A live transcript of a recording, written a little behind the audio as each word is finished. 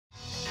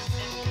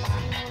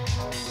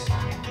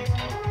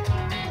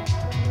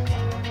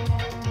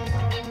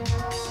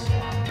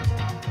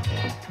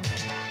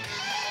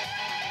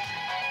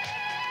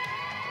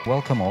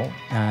Welcome all.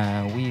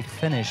 We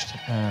finished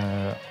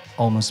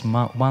almost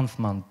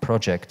one-month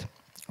project,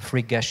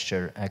 free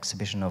gesture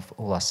exhibition of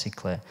Ula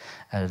Sikle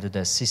at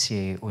the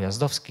CCA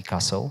Ujazdowski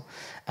Castle,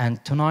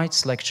 and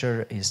tonight's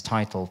lecture is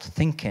titled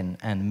 "Thinking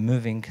and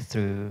Moving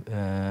Through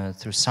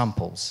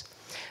Samples."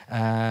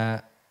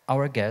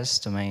 Our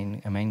guest,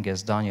 main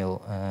guest, Blanga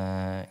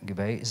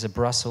Gubbay, is a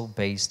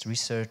Brussels-based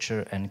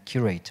researcher and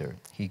curator.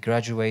 He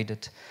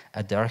graduated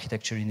at the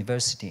Architecture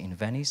University in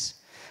Venice.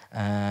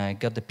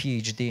 Got the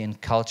PhD in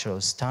Cultural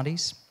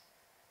Studies.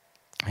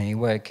 He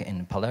worked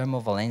in Palermo,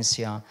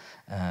 Valencia,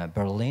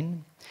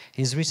 Berlin.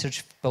 He's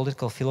researched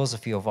political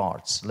philosophy of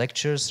arts,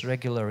 lectures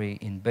regularly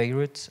in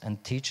Beirut,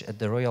 and teach at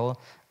the Royal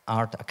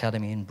Art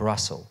Academy in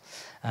Brussels.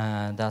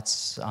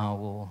 That's, I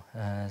will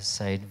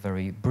say it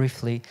very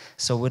briefly.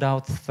 So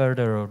without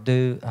further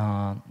ado,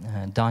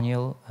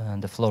 Daniel,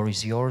 the floor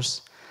is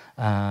yours.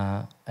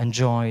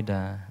 Enjoy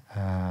the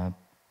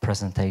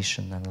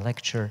presentation and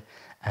lecture,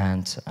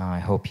 and I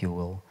hope you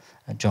will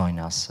join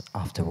us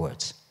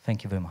afterwards.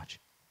 Thank you very much.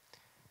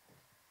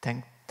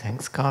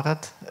 Thanks,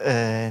 Konrad.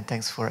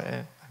 Thanks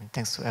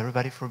to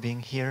everybody for being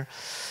here.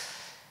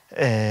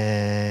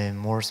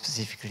 More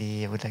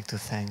specifically, I would like to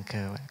thank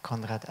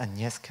Konrad,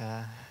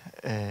 Agnieszka,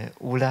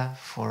 Ula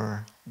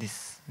for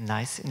this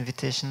nice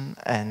invitation,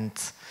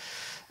 and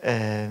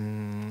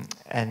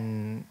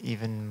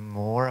even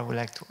more, I would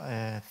like to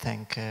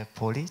thank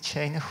Poli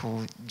Chain,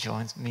 who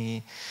joined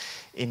me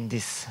in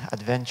this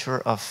adventure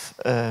of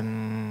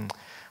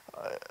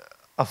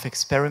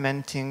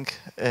experimenting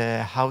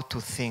how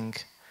to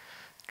think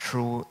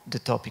through the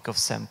topic of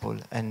sample.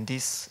 And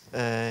this,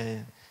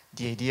 the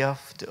idea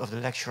of the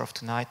lecture of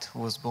tonight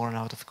was born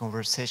out of a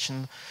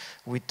conversation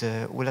with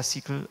Ula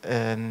Sikle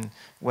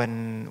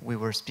when we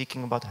were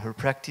speaking about her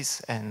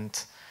practice,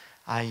 and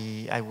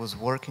I was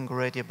working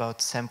already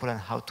about sample and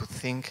how to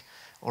think,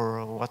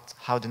 or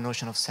how the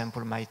notion of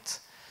sample might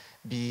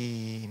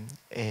be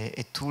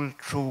a tool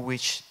through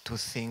which to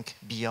think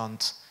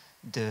beyond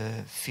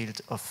the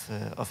field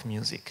of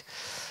music.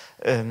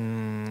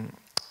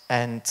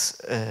 And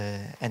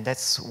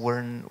that's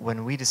when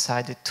we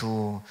decided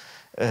to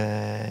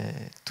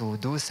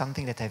do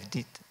something that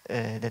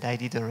I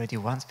did already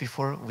once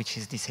before, which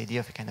is this idea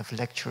of a kind of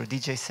lecture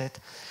DJ set.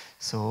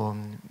 So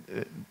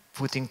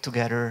putting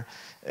together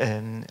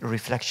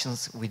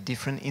reflections with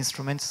different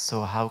instruments.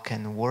 So how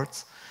can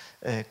words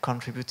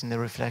contribute in the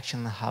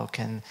reflection? How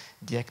can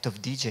the act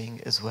of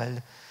DJing as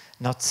well,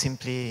 not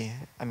simply,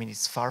 I mean,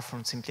 it's far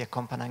from simply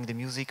accompanying the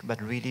music,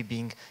 but really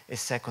being a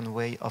second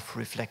way of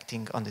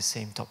reflecting on the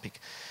same topic.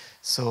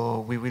 So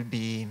we will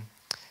be,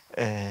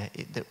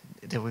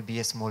 there will be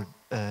a small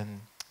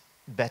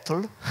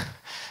battle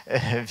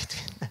between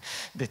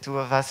the two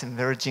of us,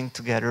 merging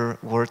together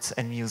words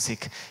and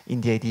music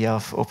in the idea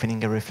of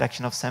opening a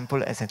reflection of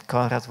sample. As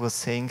Konrad was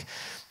saying,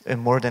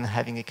 more than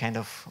having a kind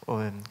of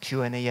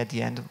Q&A at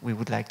the end, we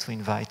would like to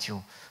invite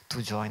you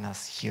to join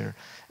us here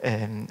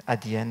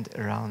at the end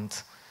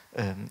around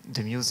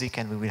the music,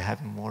 and we will have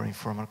a more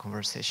informal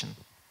conversation.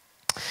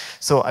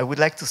 So I would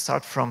like to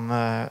start from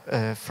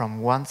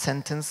one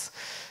sentence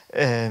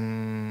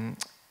and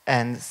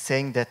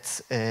saying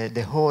that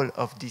the whole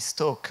of this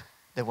talk,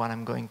 the one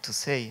I'm going to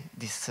say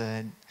this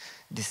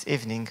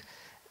evening,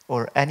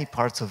 or any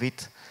parts of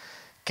it,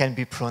 can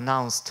be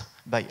pronounced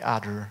by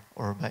other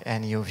or by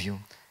any of you,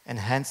 and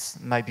hence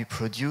might be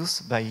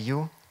produced by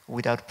you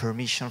without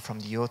permission from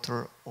the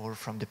author or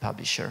from the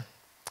publisher.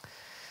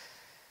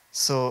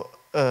 So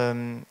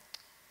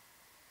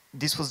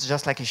this was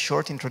just like a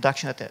short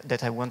introduction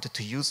that I wanted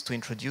to use to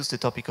introduce the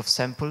topic of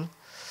sample.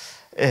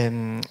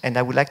 And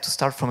I would like to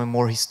start from a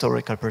more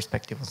historical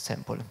perspective on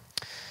sample.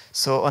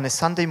 So on a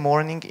Sunday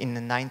morning in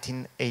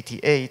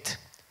 1988,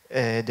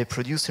 the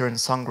producer and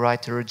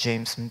songwriter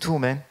James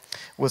Mtume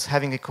was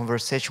having a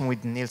conversation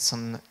with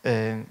Nilsson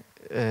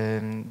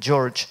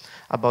George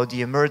about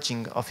the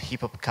emerging of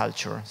hip-hop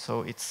culture.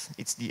 So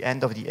it's the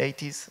end of the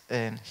 80s,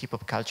 and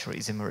hip-hop culture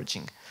is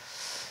emerging.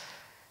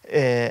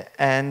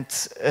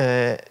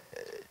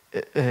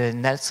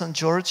 Nelson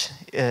George,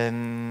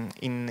 in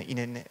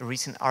a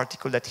recent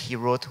article that he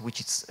wrote, which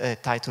is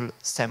titled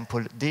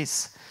 "Sample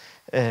This,"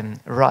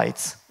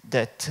 writes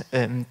that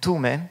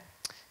Mtume,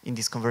 in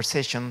this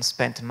conversation,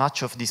 spent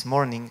much of this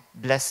morning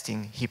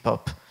blasting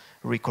hip-hop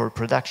record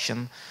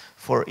production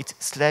for its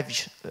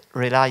slavish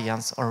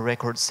reliance on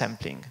record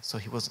sampling. So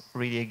he was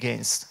really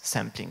against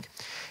sampling.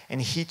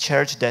 And he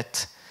charged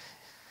that,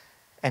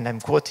 and I'm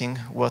quoting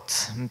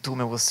what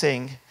Mtume was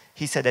saying,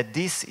 he said that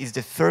this is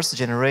the first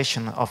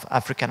generation of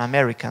African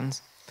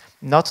Americans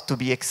not to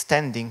be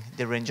extending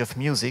the range of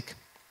music,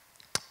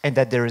 and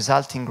that the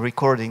resulting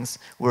recordings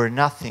were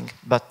nothing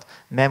but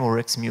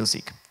Memorex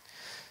music.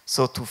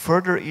 So to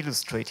further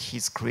illustrate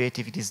his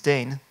creative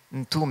disdain,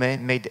 Mtume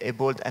made a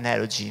bold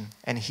analogy,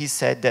 and he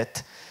said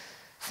that,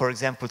 for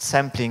example,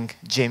 sampling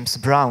James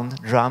Brown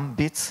drum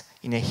beats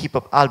in a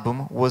hip-hop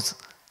album was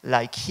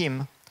like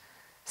him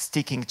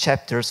sticking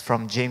chapters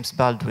from James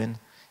Baldwin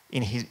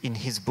in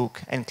his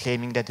book and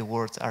claiming that the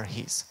words are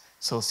his.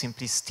 So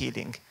simply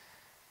stealing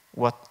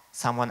what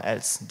someone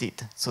else did.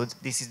 So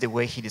this is the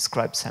way he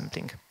describes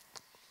sampling.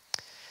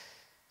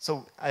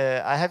 So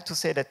I have to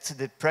say that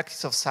the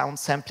practice of sound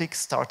sampling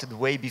started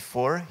way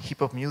before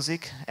hip-hop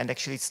music, and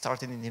actually it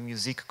started in the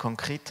musique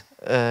concrète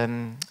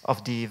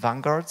of the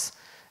vanguards.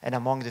 And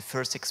among the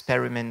first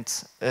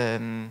experiments,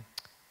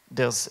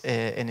 there's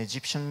an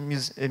Egyptian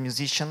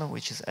musician,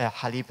 which is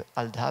Halib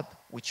Al-Dhab,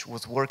 which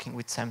was working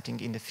with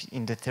sampling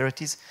in the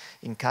 30s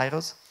in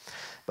Cairo.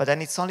 But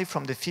then it's only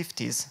from the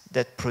 50s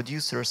that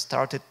producers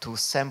started to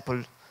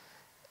sample,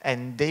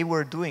 and they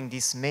were doing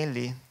this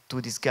mainly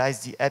to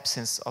disguise the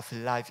absence of a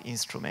live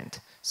instrument.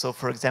 So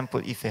for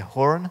example, if a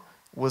horn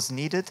was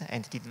needed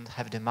and didn't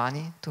have the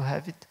money to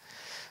have it,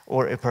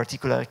 or a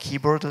particular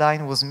keyboard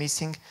line was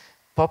missing,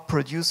 pop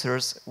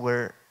producers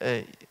were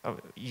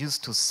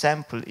used to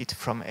sample it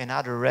from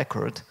another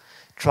record,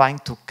 trying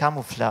to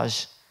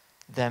camouflage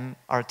them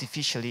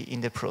artificially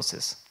in the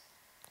process.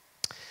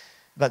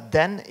 But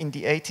then in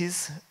the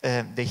 80s,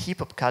 the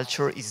hip-hop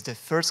culture is the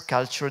first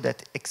culture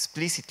that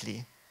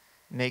explicitly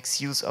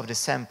makes use of the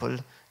sample,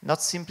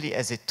 not simply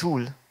as a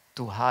tool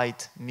to hide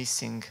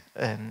missing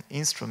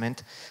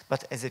instrument,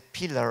 but as a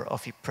pillar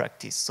of a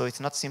practice. So it's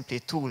not simply a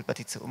tool, but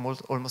it's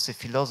almost a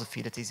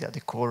philosophy that is at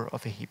the core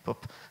of a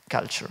hip-hop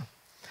culture.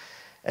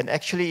 And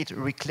actually it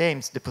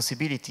reclaims the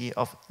possibility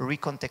of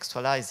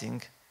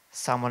recontextualizing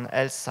someone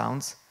else's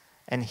sounds,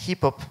 and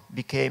hip-hop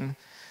became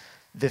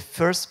the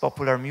first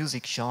popular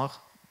music genre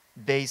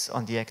based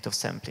on the act of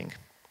sampling.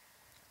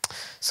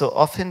 So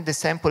often the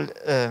sample,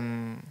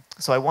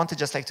 so I wanted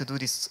just like to do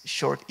this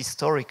short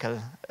historical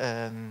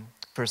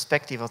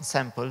perspective on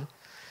sample,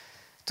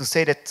 to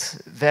say that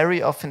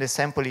very often the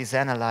sample is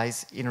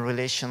analyzed in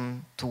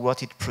relation to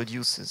what it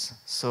produces,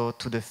 so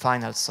to the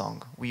final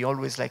song. We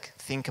always like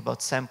think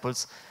about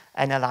samples,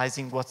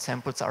 analyzing what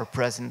samples are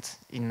present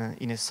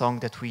in a song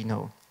that we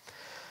know.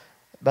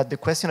 But the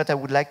question that I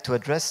would like to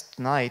address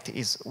tonight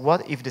is,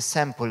 what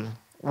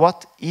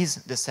is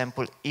the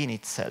sample in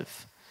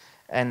itself?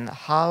 And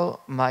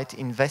how might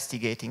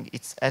investigating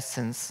its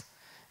essence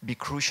be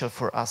crucial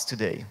for us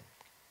today?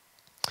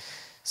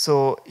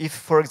 So if,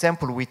 for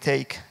example, we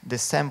take the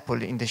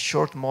sample in the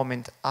short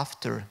moment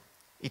after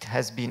it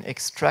has been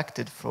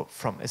extracted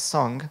from a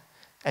song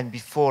and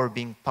before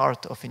being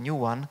part of a new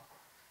one,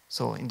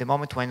 so in the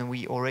moment when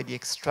we already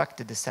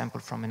extracted the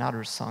sample from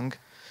another song,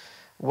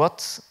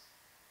 what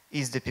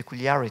is the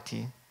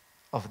peculiarity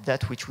of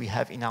that which we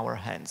have in our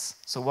hands?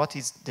 So what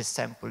is the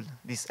sample,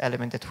 this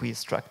element that we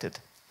extracted?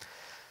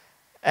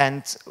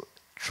 And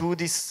through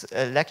this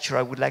lecture,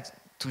 I would like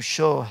to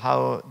show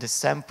how the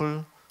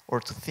sample, or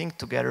to think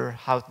together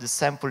how the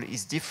sample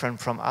is different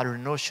from other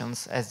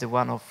notions as the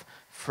one of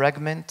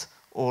fragment,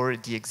 or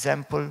the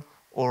example,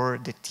 or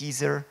the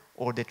teaser,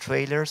 or the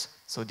trailers,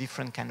 so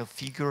different kind of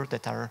figures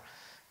that are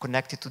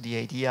connected to the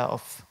idea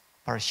of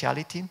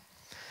partiality.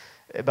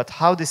 But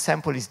how the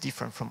sample is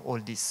different from all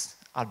these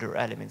other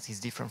elements. It's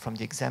different from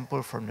the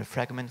example, from the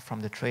fragment,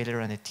 from the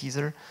trailer and the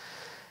teaser.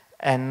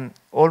 And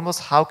almost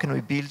how can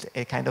we build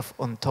a kind of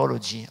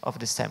ontology of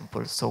the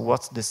sample, so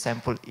what the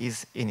sample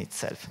is in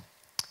itself.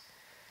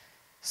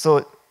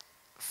 So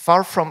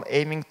far from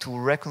aiming to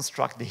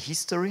reconstruct the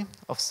history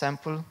of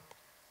sample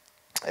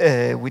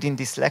within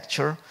this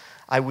lecture,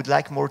 I would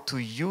like more to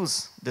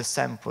use the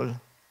sample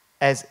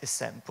as a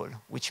sample,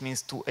 which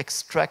means to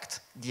extract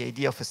the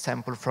idea of a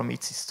sample from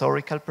its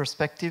historical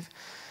perspective,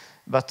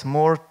 but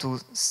more to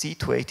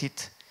situate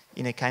it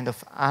in a kind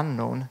of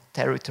unknown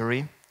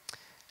territory.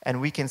 And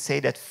we can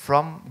say that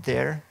from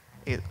there,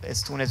 as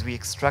soon as we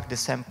extract the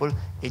sample,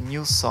 a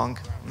new song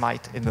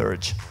might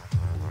emerge.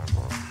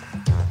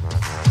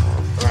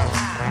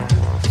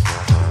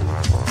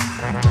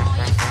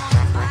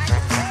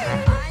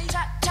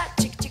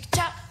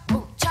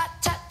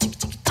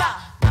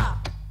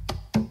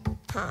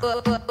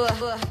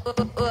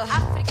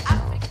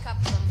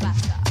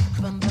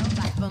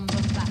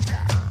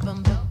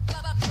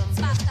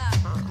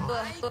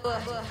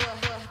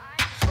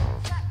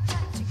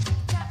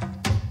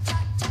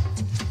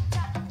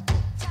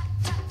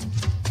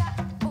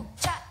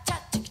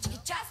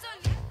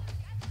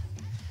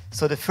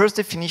 So the first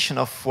definition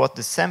of what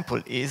the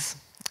sample is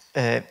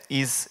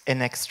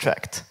an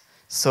extract.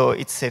 So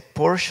it's a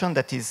portion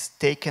that is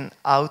taken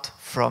out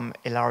from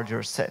a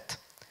larger set.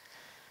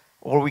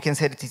 Or we can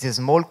say that it's a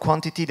small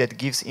quantity that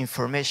gives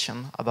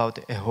information about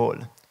a whole.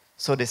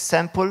 So the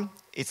sample,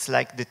 it's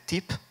like the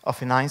tip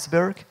of an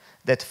iceberg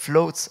that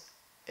floats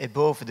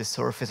above the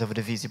surface of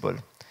the visible,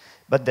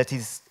 but that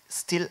is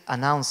still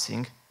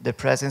announcing the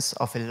presence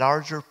of a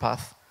larger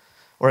path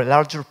or a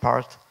larger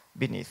part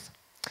beneath.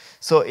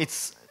 So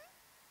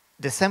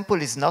the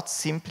sample is not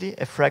simply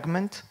a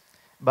fragment,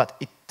 but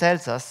it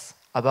tells us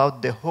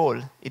about the whole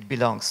it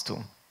belongs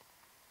to.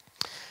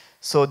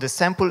 So the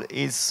sample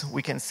is,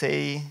 we can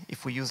say,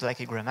 if we use like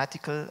a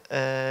grammatical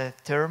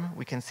term,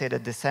 we can say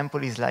that the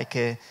sample is like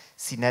a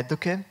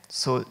synecdoche,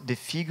 so the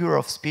figure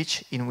of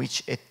speech in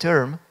which a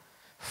term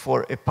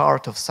for a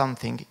part of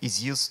something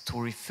is used to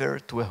refer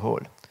to a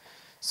whole.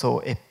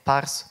 So a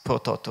pars pro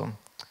toto.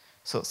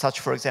 So such,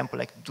 for example,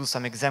 like do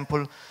some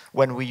example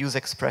when we use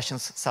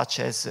expressions such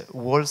as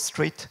Wall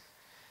Street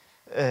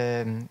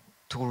to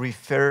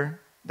refer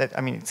that,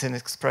 I mean, it's an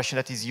expression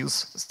that is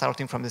used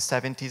starting from the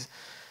 70s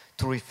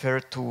to refer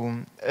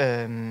to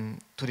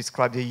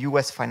describe the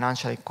US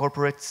financial and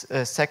corporate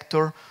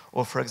sector,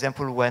 or for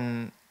example,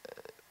 when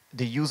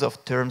the use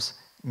of terms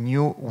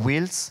new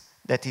wheels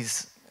that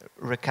is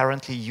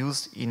recurrently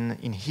used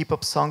in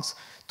hip-hop songs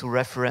to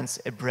reference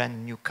a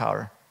brand new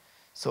car.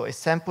 So a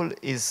sample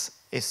is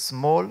a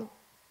small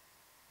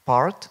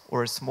part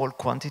or a small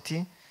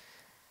quantity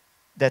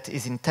that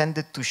is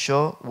intended to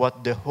show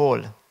what the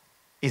whole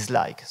is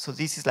like. So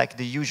this is like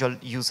the usual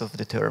use of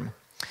the term.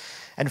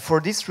 And for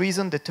this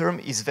reason, the term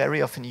is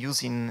very often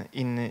used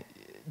in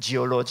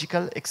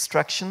geological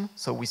extraction.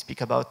 So we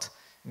speak about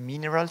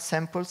mineral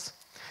samples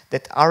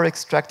that are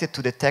extracted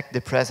to detect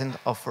the presence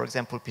of, for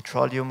example,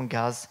 petroleum,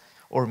 gas,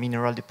 or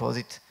mineral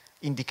deposit,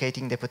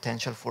 indicating the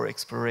potential for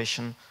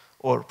exploration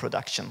or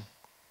production,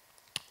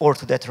 or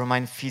to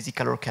determine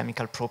physical or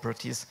chemical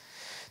properties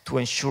to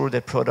ensure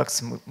the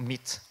products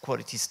meet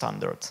quality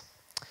standards.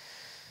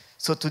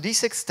 So to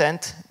this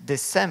extent, the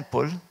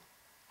sample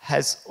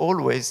has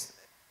always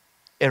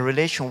a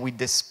relation with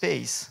the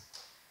space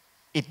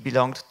it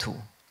belonged to.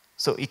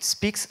 So it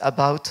speaks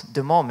about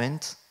the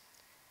moment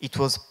it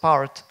was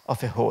part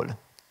of a whole.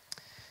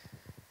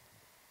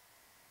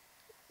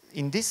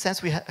 In this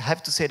sense, we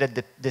have to say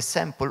that the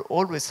sample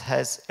always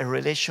has a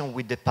relation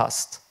with the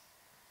past.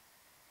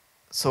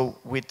 So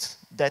with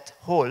that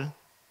whole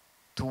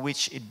to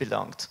which it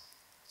belonged.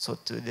 So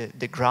to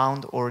the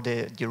ground or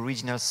the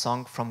original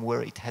song from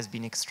where it has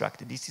been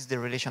extracted. This is the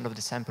relation of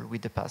the sample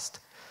with the past.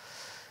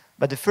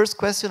 But the first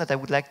question that I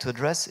would like to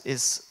address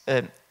is,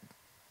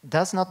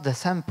 does not the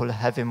sample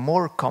have a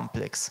more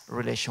complex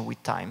relation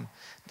with time?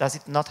 Does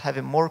it not have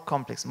a more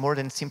complex, more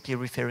than simply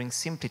referring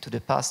simply to the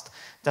past,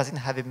 does it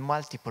have a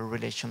multiple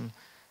relation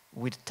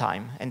with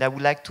time? And I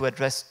would like to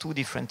address two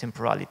different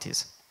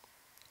temporalities.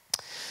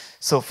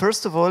 So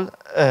first of all,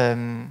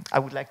 I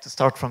would like to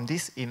start from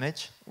this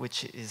image,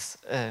 which is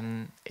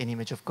an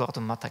image of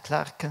Gordon Matta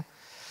Clark,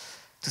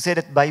 to say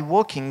that by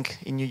walking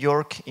in New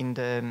York in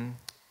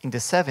the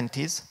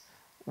 70s,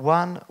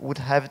 one would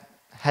have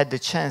had the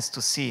chance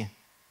to see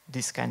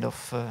this kind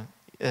of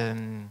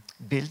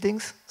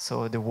buildings,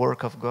 so the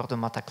work of Gordon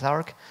Matta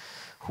Clark,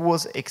 who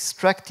was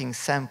extracting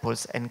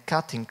samples and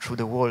cutting through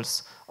the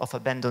walls of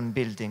abandoned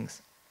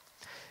buildings.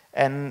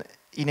 And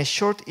in a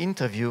short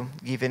interview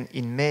given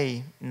in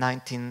May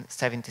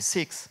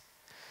 1976,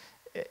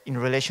 in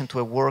relation to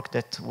a work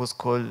that was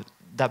called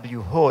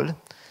W. Hall,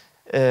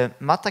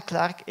 Matta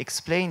Clark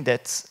explained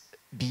that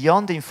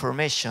beyond the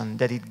information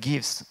that it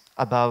gives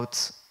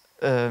about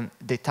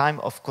the time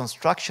of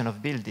construction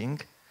of building,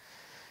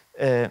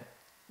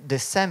 the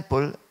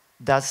sample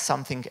does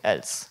something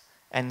else.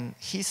 And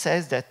he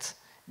says that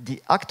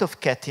the act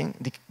of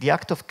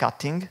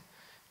cutting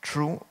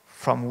through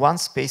from one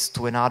space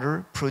to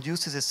another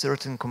produces a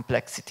certain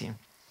complexity.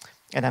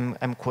 And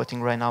I'm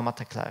quoting right now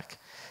Matta Clark.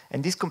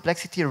 And this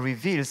complexity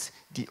reveals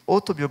the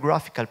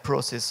autobiographical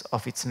process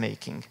of its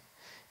making.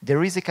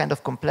 There is a kind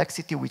of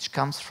complexity which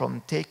comes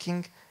from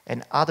taking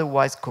an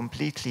otherwise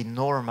completely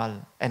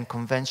normal and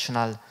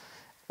conventional,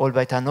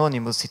 albeit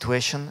anonymous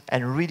situation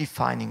and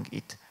redefining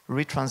it,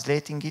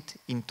 retranslating it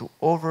into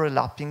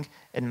overlapping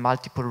and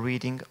multiple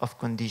reading of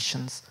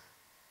conditions,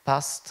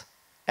 past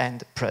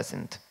and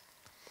present.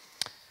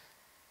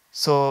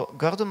 So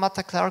Gordon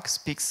Matta Clark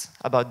speaks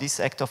about this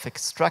act of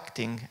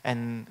extracting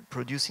and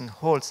producing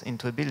holes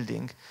into a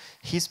building.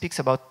 He speaks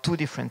about two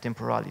different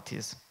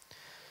temporalities.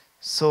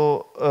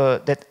 So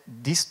that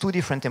these two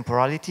different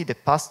temporalities, the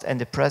past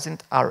and the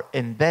present, are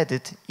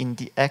embedded in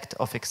the act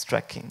of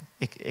extracting.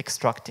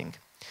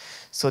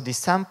 So the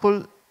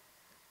sample,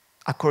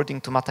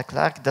 according to Matta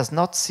Clark, does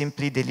not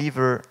simply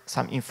deliver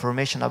some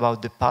information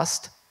about the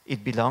past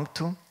it belonged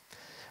to,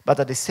 but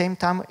at the same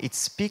time it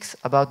speaks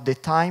about the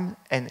time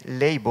and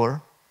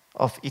labor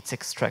of its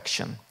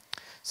extraction.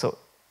 So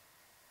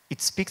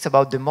it speaks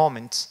about the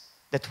moment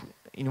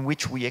in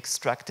which we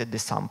extracted the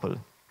sample.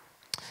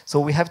 So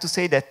we have to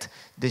say that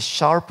the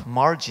sharp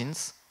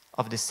margins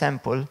of the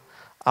sample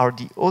are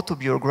the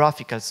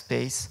autobiographical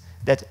space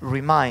that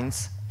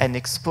reminds and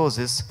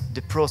exposes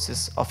the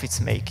process of its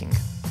making.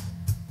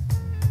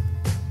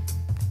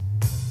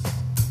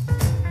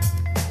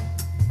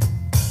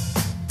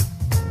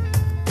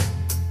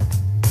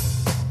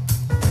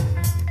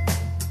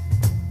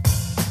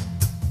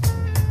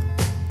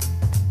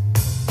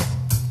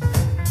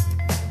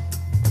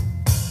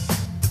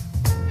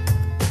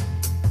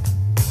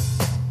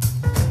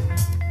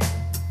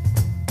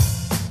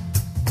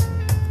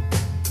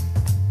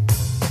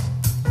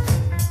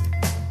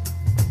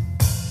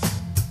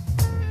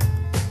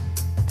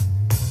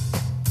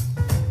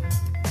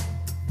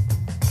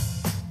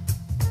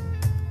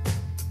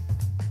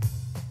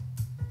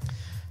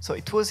 So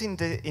it was in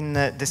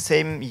the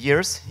same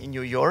years in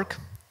New York.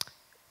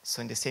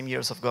 so in the same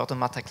years of Gordon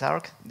Matta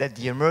Clark, that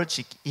the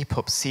emerging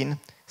hip-hop scene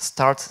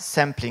starts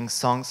sampling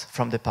songs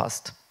from the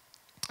past.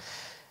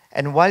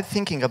 And while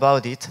thinking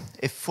about it,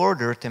 a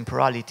further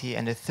temporality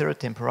and a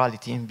third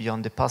temporality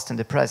beyond the past and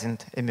the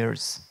present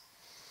emerges.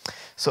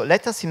 So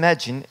let us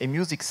imagine a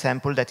music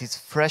sample that is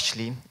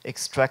freshly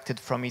extracted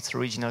from its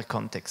original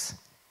context.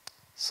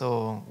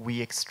 So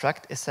we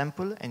extract a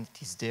sample and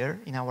it is there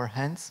in our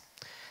hands,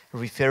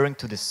 referring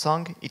to the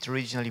song it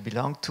originally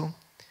belonged to,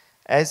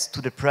 as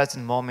to the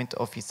present moment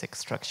of its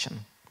extraction.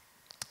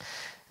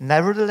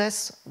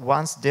 Nevertheless,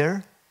 once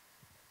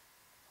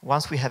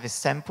we have a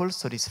sample,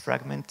 so this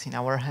fragment in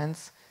our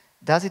hands,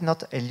 does it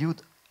not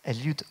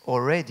allude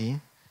already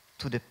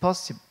to the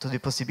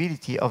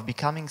possibility of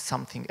becoming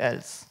something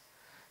else,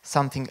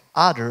 something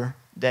other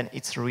than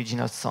its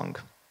original song?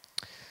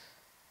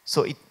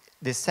 So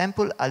the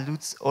sample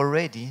alludes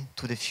already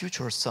to the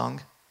future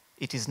song,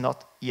 it is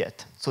not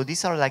yet. So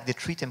these are like the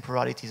three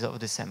temporalities of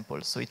the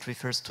sample. So it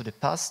refers to the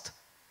past,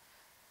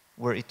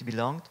 where it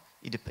belonged,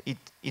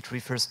 it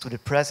refers to the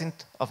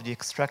present of the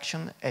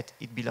extraction, and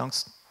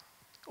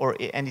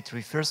it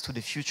refers to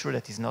the future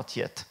that is not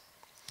yet.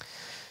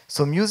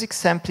 So music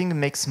sampling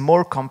makes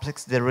more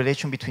complex the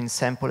relation between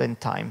sample and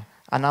time,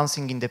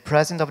 announcing in the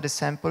present of the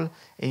sample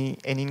an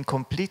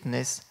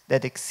incompleteness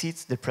that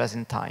exceeds the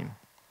present time.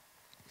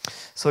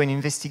 So in an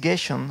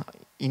investigation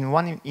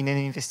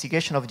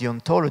of the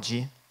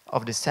ontology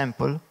of the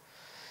sample,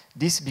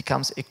 this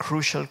becomes a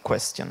crucial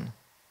question.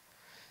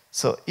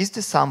 So is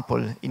the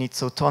sample in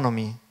its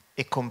autonomy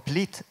a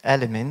complete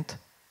element,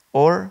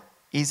 or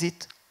is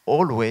it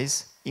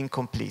always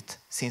incomplete,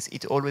 since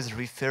it always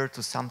refers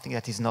to something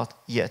that is not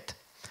yet,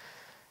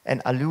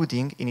 and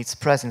alluding in its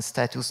present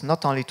status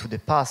not only to the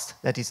past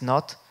that is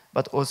not,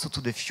 but also to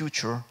the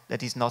future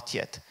that is not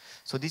yet.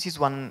 So this is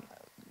one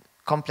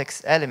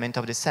complex element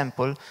of the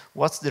sample.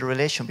 What's the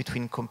relation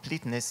between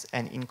completeness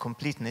and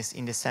incompleteness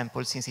in the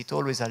sample, since it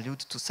always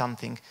alludes to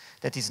something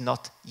that is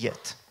not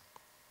yet?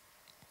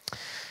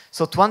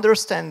 So to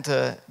understand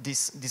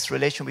this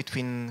relation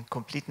between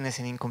completeness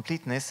and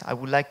incompleteness, I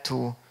would like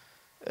to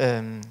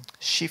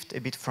shift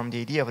a bit from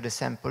the idea of the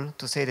sample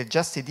to say that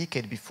just a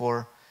decade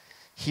before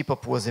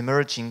hip-hop was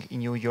emerging in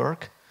New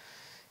York,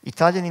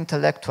 Italian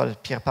intellectual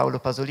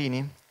Pierpaolo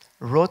Pasolini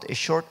wrote a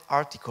short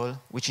article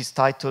which is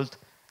titled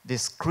 "The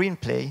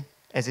Screenplay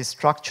as a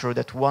Structure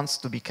That Wants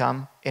to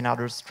Become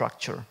Another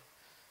Structure."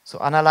 So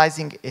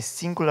analyzing a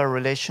singular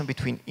relation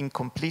between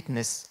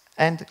incompleteness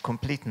and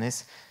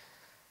completeness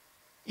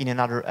in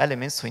another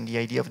element, so in the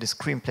idea of the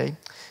screenplay,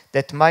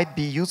 that might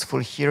be useful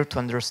here to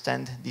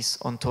understand this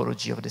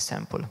ontology of the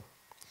sample.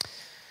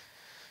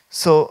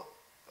 So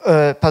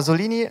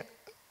Pasolini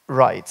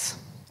writes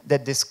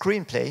that the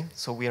screenplay,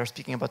 so we are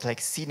speaking about like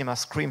cinema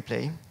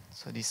screenplay,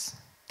 so these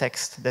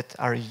texts that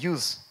are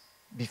used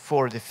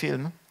before the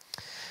film,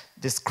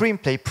 the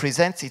screenplay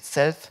presents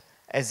itself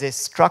as a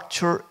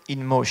structure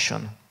in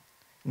motion,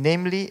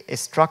 namely a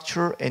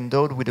structure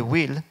endowed with a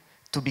will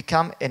to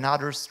become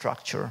another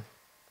structure.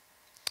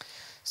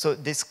 So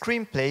the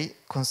screenplay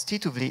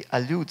constitutively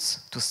alludes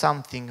to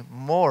something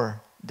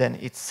more than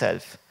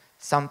itself,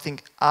 something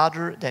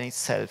other than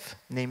itself,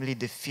 namely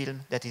the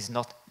film that is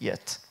not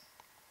yet,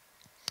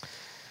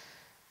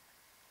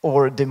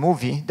 or the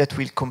movie that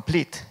will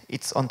complete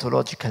its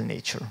ontological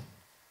nature.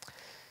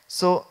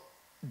 So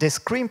the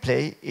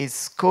screenplay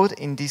is caught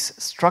in this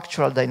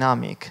structural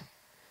dynamic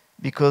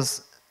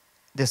because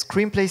the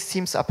screenplay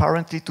seems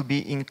apparently to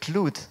be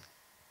included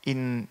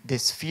in the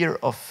sphere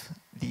of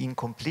the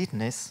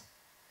incompleteness,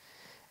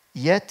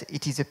 yet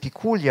it is a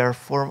peculiar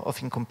form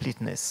of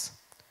incompleteness.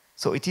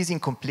 So it is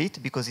incomplete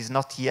because it's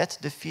not yet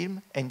the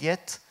film, and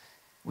yet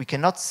we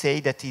cannot say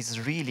that it's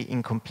really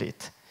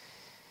incomplete.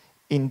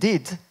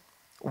 Indeed,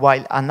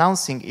 while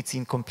announcing its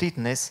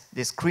incompleteness,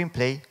 the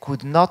screenplay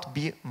could not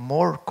be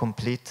more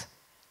complete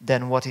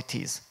than what it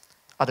is.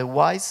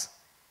 Otherwise,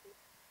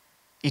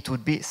 it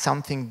would be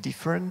something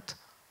different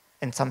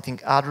and something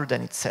other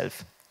than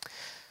itself.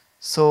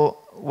 So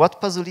what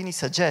Pasolini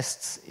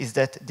suggests is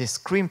that the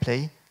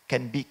screenplay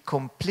can be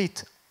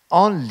complete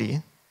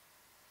only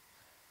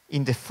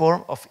in the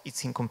form of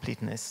its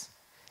incompleteness.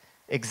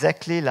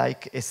 Exactly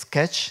like a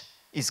sketch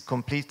is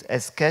complete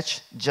as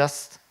sketch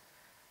just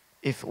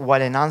if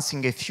while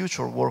announcing a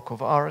future work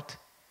of art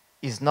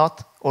is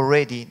not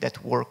already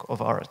that work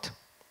of art.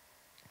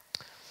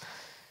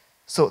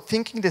 So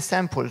thinking the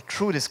sample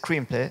through the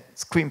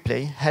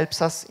screenplay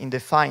helps us in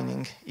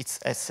defining its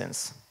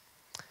essence.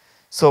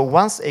 So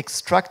once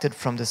extracted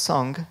from the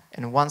song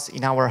and once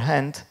in our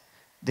hand,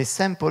 the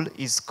sample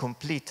is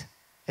complete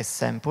as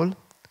sample,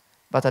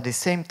 but at the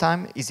same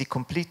time is a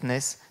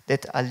completeness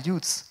that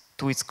alludes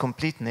to its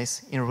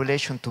completeness in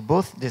relation to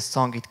both the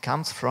song it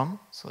comes from,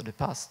 so the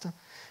past,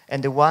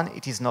 and the one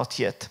it is not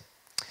yet.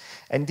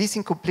 And this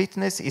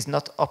incompleteness is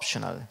not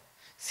optional,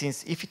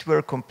 since if it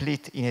were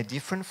complete in a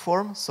different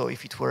form, so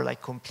if it were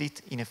like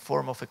complete in a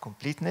form of a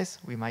completeness,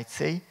 we might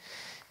say,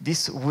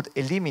 this would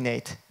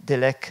eliminate the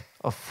lack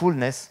of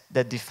fullness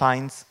that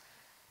defines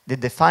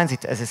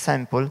it as a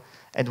sample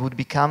and would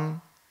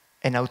become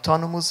an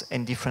autonomous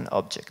and different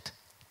object.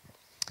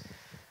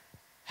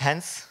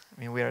 Hence, I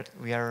mean,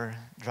 we are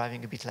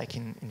driving a bit like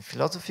in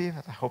philosophy,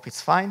 but I hope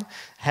it's fine.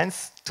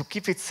 Hence, to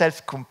keep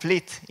itself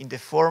complete in the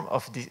form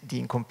of the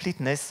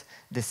incompleteness,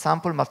 the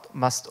sample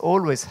must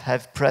always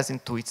have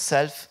present to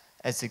itself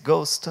as a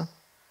ghost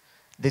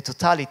the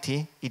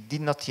totality it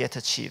did not yet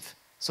achieve.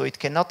 So it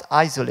cannot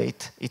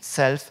isolate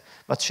itself,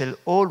 but shall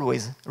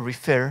always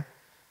refer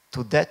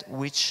to that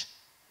which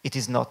it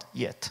is not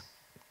yet.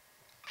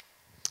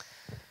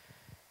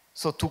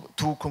 So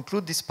to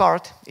conclude this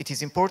part, it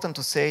is important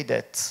to say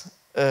that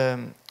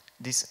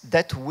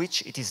that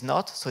which it is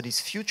not, so this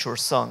future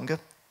song,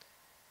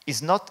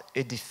 is not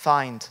a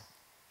defined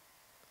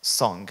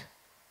song,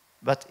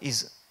 but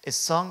is a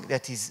song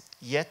that is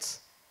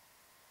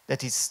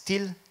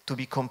still to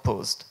be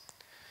composed.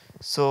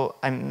 So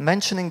I'm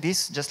mentioning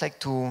this just like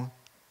to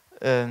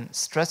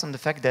stress on the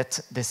fact that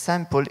the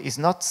sample is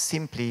not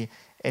simply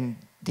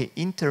the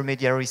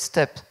intermediary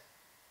step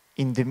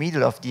in the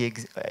middle of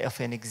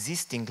an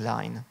existing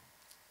line,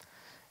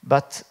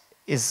 but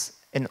is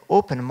an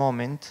open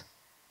moment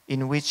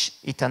in which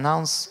it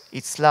announces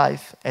its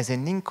life as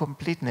an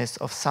incompleteness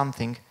of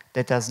something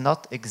that does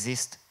not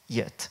exist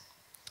yet.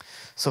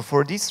 So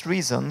for this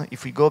reason,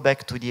 if we go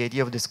back to the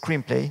idea of the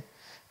screenplay,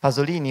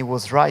 Pasolini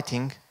was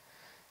writing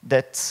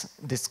that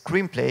the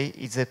screenplay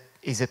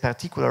is a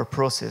particular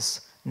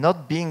process,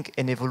 not being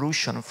an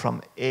evolution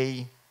from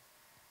A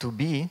to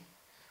B,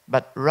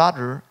 but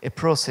rather a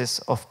process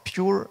of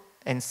pure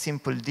and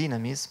simple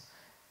dynamism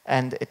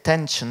and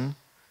attention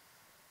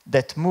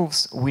that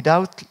moves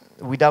without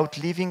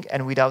leaving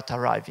and without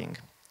arriving.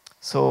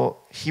 So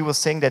he was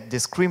saying that the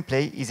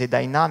screenplay is a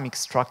dynamic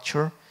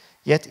structure,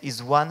 yet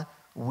is one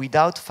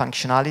without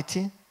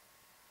functionality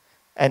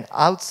and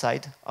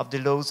outside of the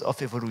laws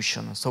of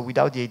evolution, so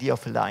without the idea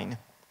of a line.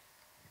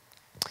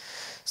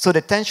 So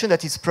the tension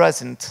that is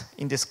present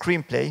in the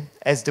screenplay,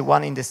 as the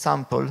one in the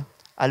sample,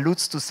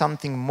 alludes to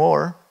something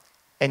more,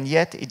 and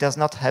yet it does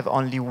not have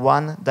only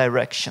one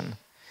direction.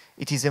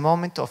 It is a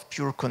moment of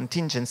pure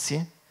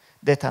contingency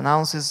that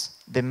announces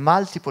the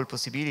multiple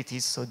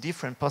possibilities, so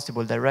different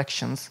possible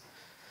directions,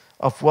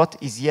 of what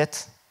is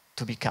yet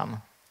to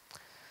become.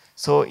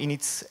 So in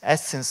its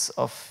essence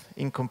of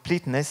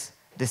incompleteness,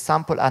 the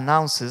sample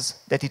announces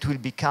that it will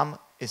become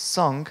a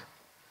song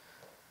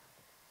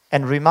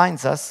and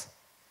reminds us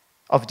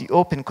of the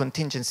open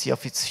contingency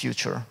of its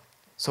future.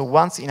 So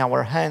once in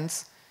our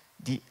hands,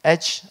 the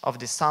edge of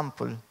the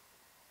sample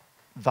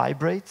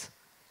vibrates,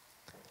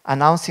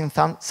 announcing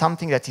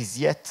something that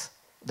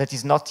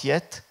is not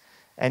yet,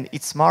 and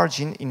its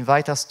margin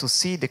invites us to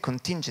see the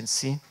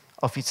contingency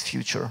of its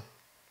future,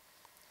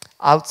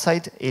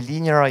 outside a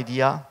linear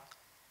idea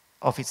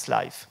of its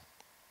life.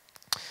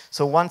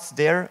 So once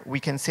there, we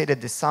can say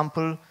that the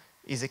sample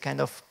is a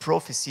kind of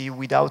prophecy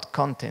without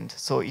content.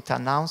 So it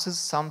announces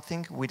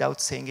something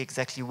without saying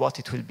exactly what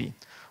it will be.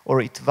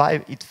 Or it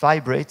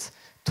vibrates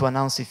to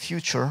announce a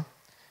future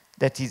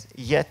that is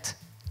yet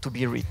to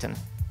be written.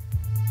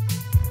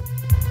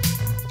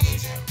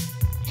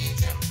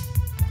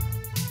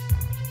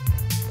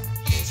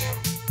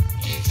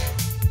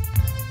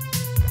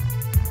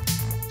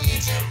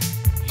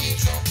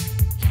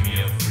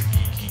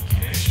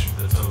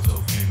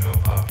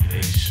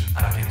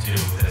 I can deal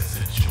with that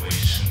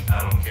situation.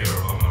 I don't care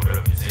about my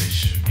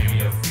reputation. Give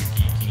me a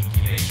freaky,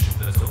 kinky nation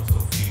with a total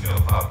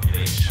female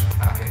population.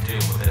 I can deal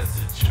with that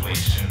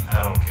situation.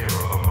 I don't care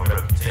about my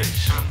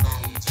reputation. I'm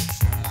not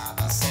Egyptian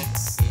lover,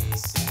 sexy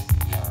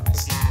senor.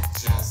 It's not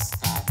just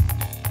a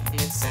name,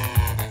 it's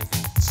an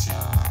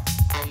adventure.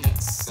 I lick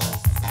so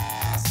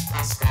fast,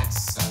 I scratch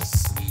so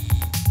sweet.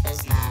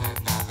 There's not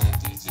another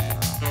DJ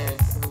on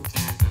earth who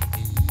can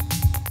compete.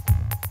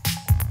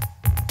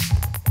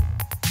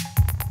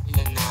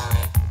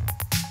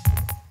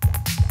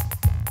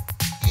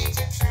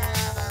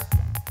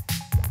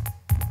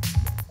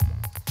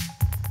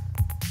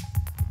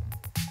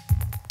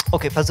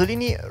 Okay,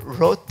 Pasolini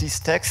wrote this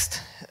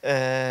text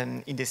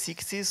in the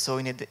 60s, so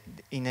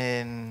in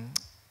a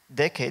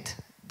decade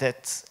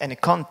and a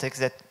context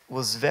that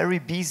was very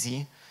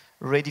busy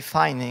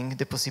redefining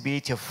the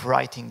possibility of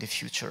writing the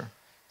future.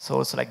 So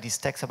also like this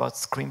text about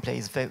screenplay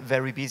is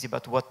very busy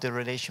about what the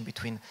relation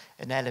between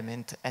an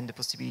element and the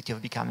possibility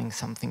of becoming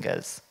something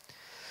else.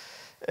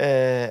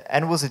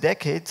 And was a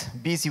decade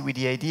busy with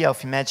the idea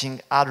of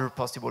imagining other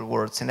possible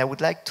worlds. And I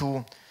would like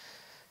to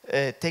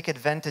take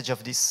advantage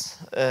of this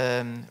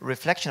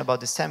reflection about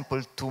the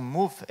sample to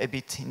move a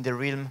bit in the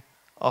realm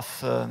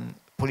of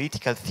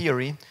political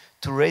theory,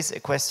 to raise a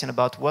question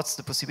about what's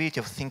the possibility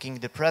of thinking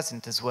the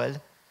present as well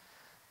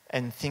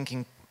and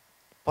thinking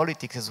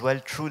politics as well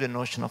through the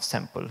notion of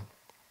sample.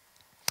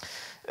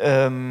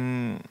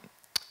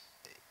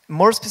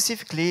 More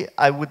specifically,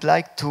 I would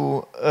like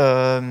to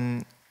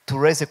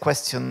raise a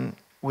question,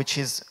 which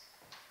is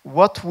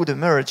what would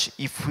emerge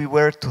if we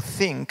were to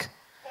think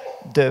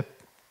the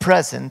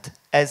present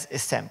as a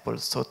sample,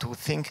 so to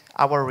think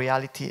our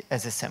reality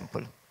as a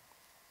sample.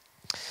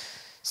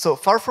 So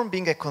far from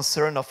being a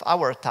concern of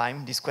our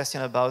time, this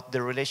question about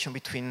the relation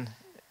between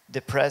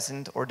the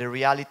present or the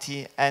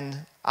reality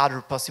and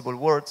other possible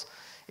worlds.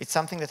 It's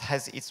something that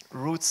has its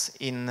roots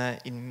in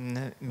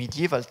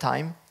medieval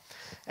time.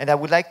 And I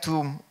would like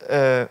to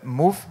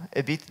move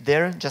a bit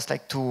there, just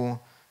like to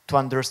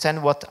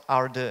understand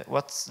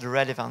what's the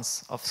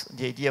relevance of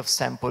the idea of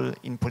sample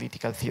in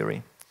political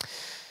theory.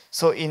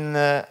 So in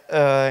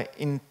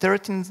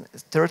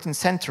 13th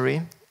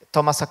century,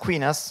 Thomas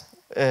Aquinas,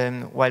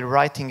 while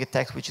writing a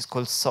text which is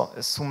called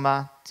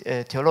Summa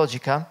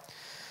Theologica,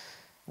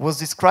 was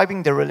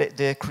describing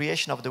the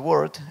creation of the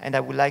world, and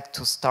I would like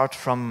to start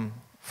from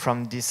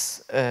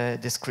this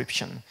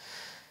description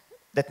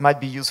that might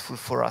be useful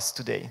for us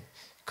today.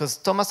 Because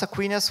Thomas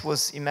Aquinas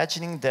was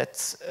imagining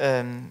that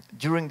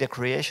during the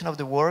creation of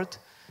the world,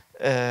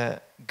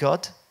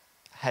 God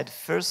had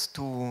first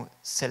to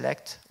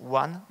select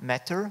one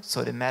matter,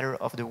 so the matter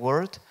of the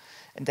world,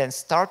 and then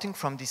starting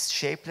from this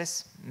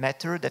shapeless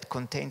matter that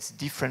contains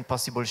different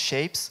possible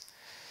shapes,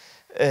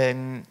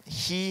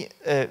 he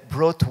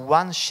brought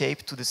one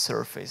shape to the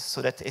surface,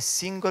 so that a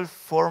single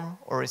form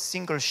or a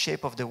single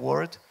shape of the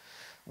world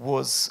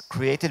was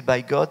created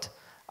by God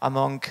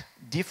among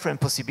different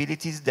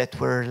possibilities that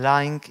were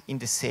lying in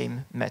the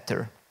same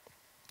matter.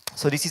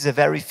 So this is a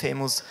very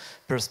famous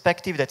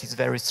perspective that is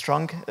very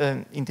strong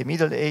in the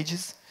Middle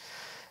Ages.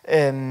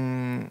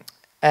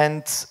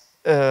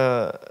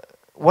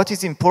 What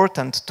is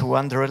important to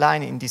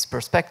underline in this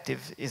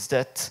perspective is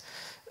that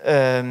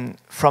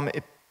from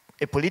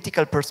a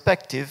political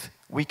perspective,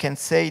 we can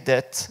say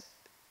that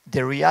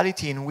the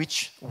reality in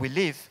which we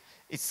live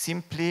is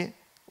simply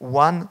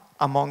one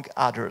among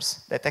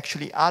others, that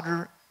actually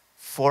other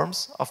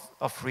forms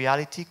of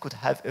reality could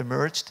have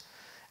emerged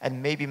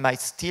and maybe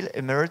might still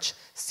emerge,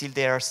 since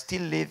they are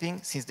still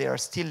living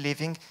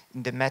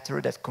in the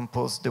matter that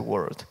composed the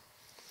world.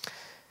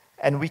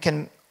 And we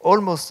can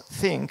almost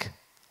think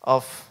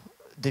of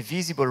the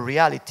visible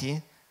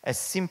reality as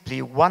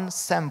simply one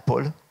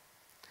sample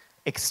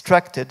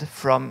extracted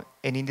from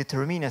an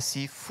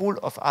indeterminacy full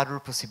of other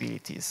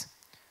possibilities.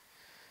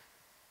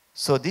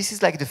 So this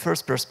is like the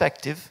first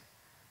perspective.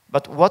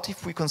 But what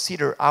if we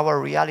consider our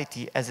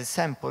reality as a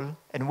sample,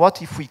 and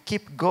what if we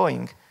keep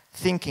going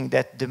thinking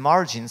that the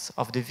margins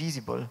of the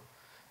visible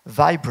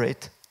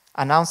vibrate,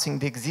 announcing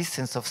the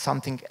existence of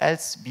something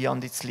else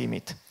beyond its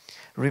limit,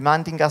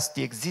 reminding us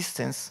the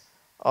existence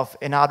of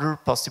another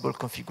possible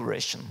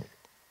configuration?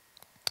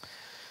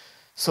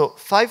 So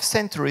 5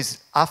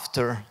 centuries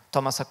after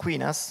Thomas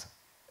Aquinas,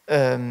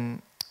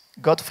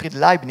 Gottfried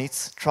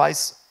Leibniz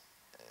tries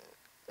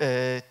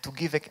to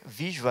give a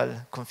visual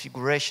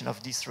configuration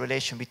of this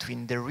relation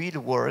between the real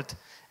world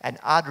and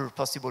other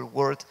possible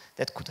worlds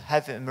that could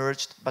have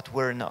emerged but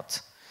were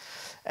not.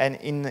 And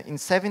in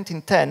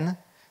 1710,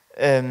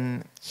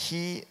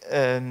 he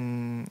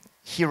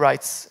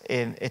writes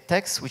a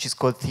text which is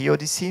called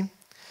Theodicy.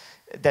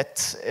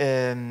 That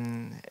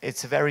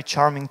it's a very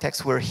charming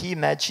text where he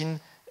imagined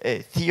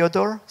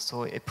Theodore,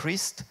 so a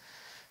priest,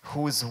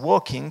 who is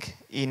walking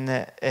in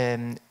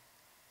a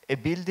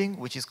building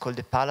which is called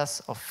the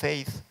Palace of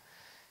Faith,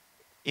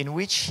 in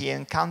which he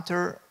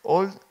encountered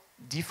all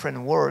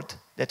different worlds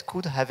that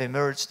could have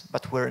emerged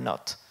but were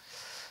not.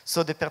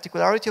 So the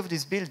particularity of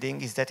this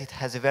building is that it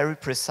has a very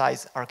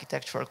precise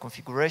architectural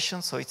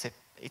configuration. So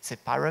it's a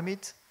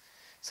pyramid,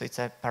 so it's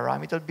a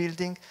pyramidal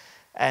building,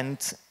 and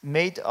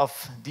made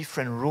of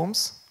different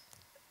rooms.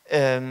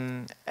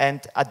 And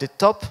at the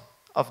top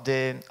of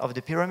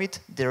the pyramid,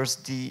 there's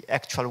the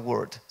actual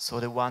world,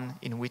 so the one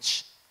in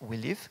which we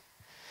live.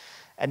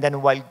 And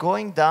then while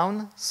going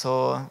down,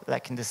 so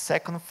like in the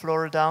second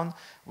floor down,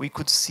 we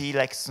could see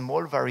like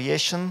small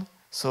variation,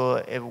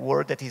 so a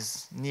world that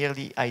is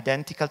nearly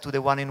identical to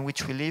the one in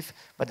which we live,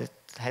 but it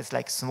has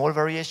like small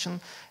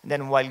variation. And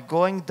then while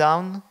going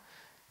down,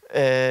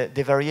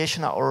 the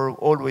variation are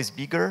always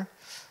bigger,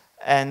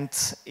 and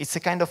it's a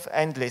kind of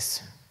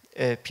endless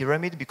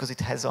pyramid because it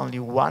has only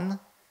one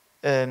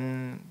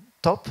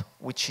top,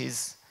 which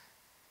is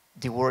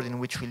the world in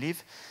which we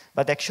live.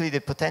 But actually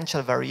the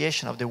potential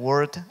variation of the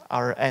world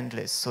are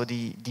endless. So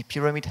the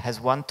pyramid has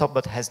one top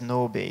but has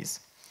no base.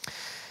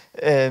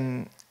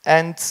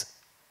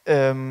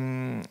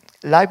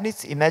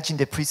 Leibniz imagined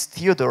the priest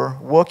Theodore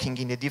walking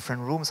in the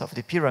different rooms of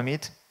the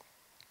pyramid,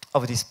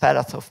 of this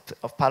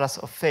Palace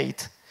of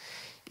Faith,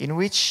 in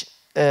which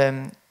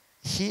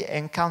he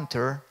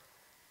encountered,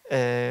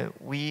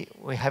 we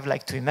have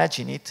like to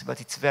imagine it, but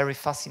it's very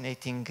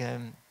fascinating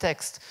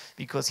text,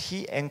 because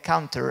he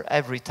encountered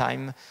every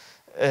time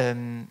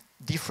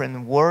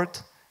different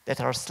worlds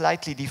that are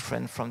slightly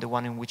different from the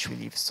one in which we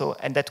live. So,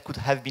 and that could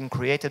have been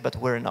created but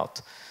were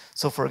not.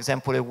 So for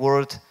example, a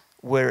world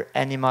where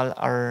animals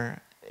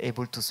are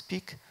able to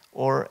speak,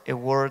 or a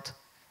world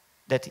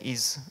that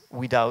is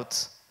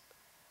without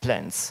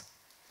plants.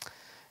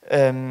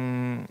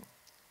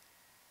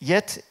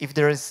 Yet, if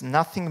there is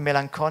nothing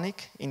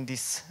melancholic in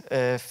this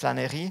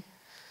flânerie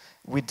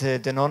with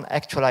the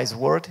non-actualized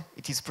world,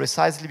 it is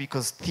precisely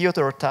because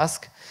Theodore's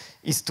task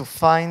is to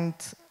find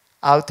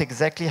out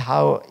exactly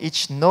how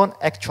each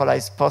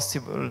non-actualized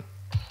possible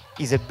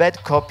is a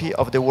bad copy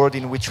of the world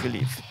in which we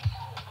live.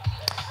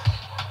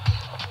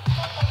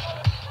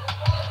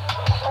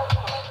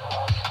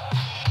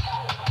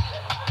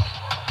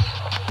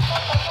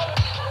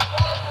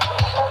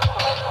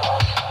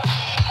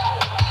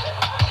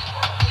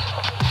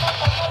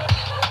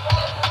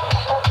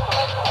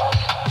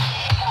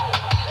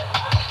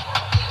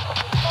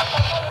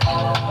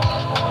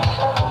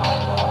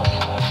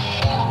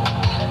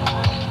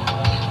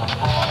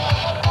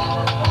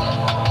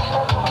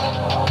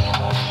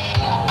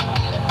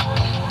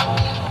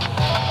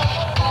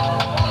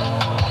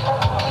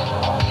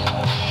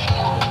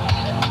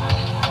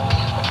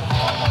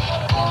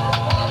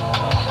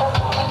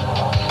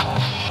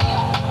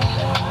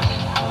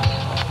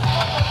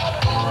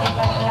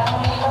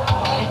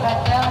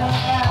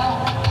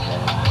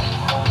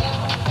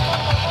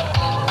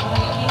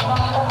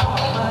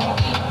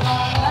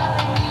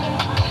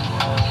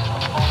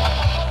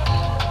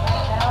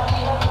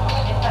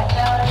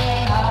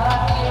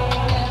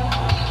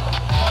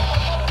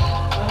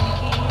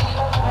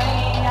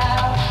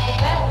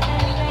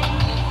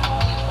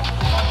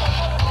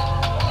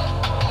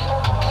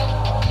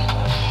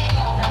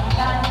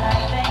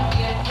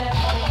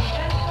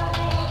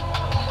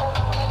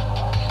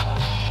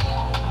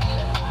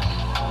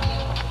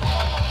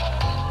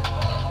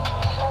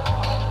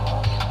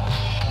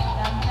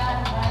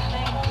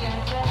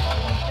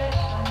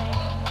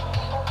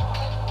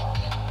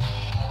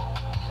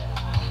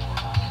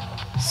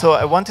 So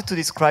I wanted to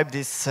describe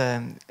this,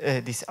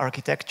 this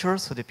architecture,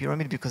 so the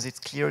pyramid, because it's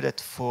clear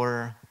that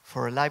for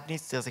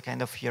Leibniz there's a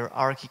kind of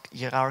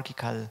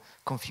hierarchical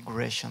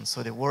configuration.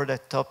 So the world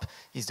at top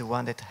is the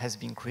one that has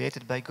been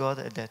created by God,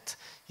 and that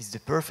is the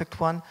perfect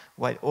one,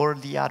 while all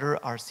the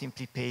other are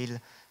simply pale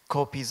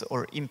copies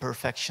or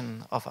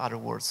imperfection of other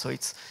worlds. So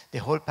it's the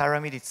whole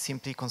pyramid, it's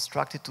simply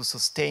constructed to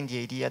sustain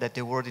the idea that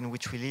the world in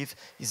which we live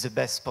is the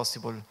best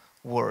possible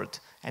world,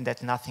 and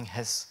that nothing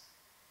has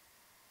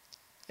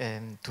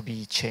to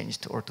be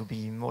changed or to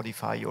be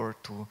modified or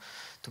to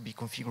be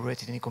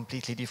configured in a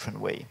completely different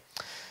way.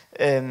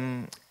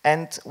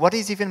 And what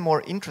is even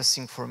more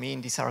interesting for me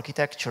in this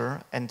architecture,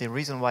 and the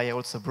reason why I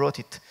also brought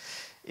it,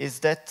 is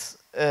that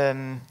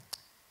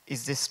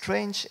is the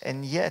strange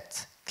and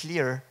yet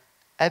clear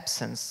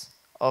absence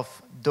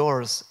of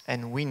doors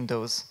and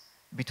windows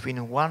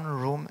between one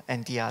room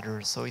and the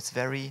other. So it's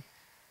very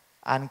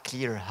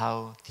unclear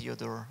how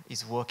Theodore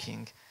is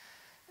walking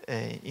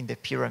in the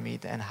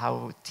pyramid and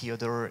how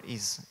Theodore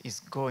is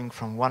going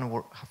from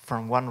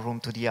one room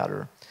to the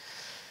other.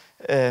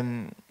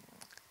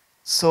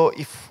 So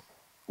if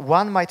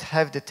one might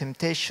have the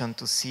temptation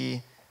to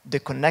see the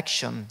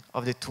connection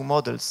of the two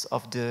models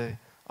of the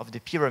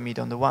pyramid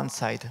on the one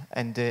side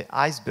and the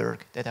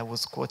iceberg that I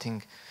was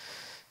quoting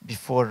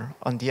before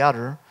on the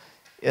other,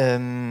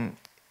 in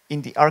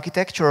the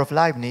architecture of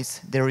Leibniz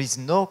there is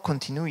no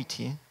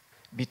continuity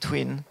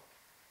between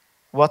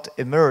what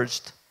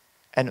emerged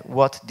and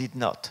what did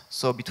not.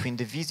 So between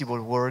the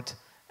visible world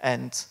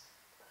and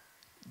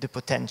the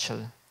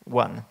potential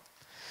one.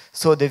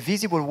 So the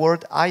visible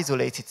world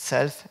isolates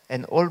itself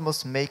and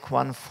almost makes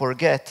one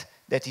forget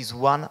that is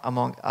one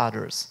among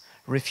others,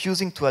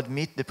 refusing to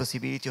admit the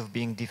possibility of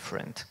being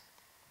different.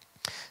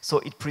 So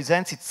it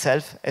presents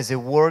itself as a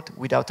world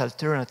without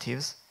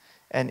alternatives,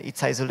 and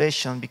its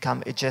isolation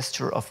becomes a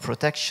gesture of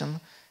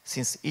protection,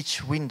 since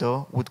each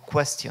window would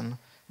question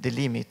the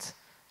limit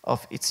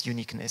of its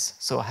uniqueness.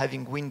 So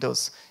having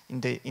windows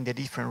in the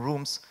different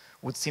rooms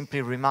would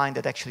simply remind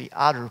that actually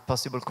other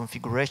possible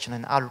configuration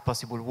and other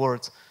possible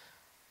worlds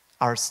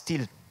are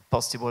still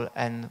possible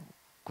and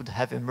could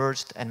have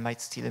emerged and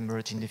might still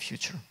emerge in the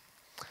future.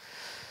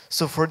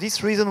 So for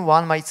this reason,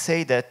 one might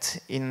say that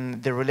in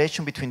the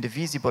relation between the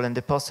visible and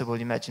the possible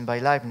imagined by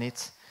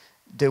Leibniz,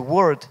 the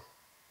word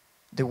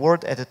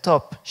at the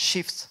top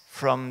shifts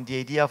from the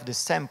idea of the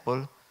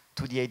sample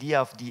to the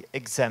idea of the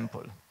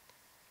example.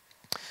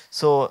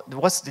 So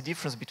what's the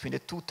difference between the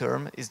two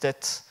terms is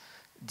that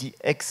the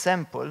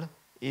example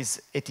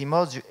is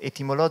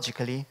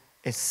etymologically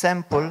a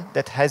sample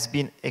that has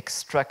been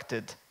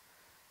extracted.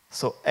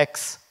 So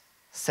ex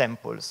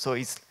sample. So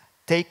it's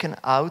taken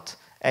out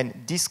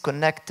and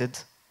disconnected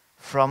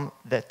from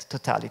that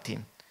totality.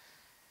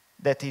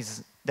 That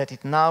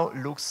it now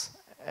looks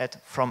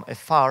at from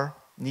afar,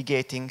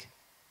 negating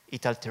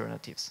its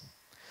alternatives.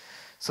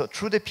 So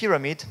through the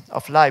pyramid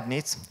of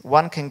Leibniz,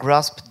 one can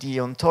grasp the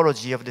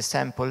ontology of the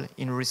sample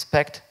in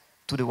respect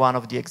to the one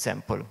of the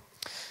example.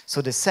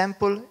 So the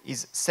sample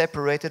is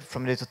separated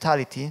from the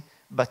totality,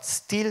 but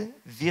still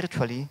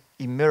virtually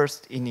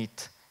immersed in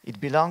it.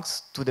 It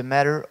belongs to the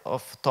matter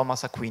of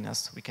Thomas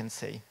Aquinas, we can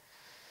say.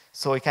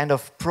 So a kind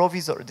of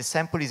the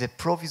sample is a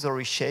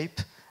provisory shape,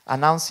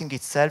 announcing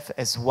itself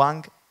as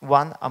one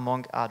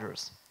among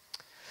others.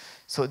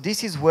 So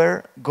this is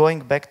where going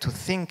back to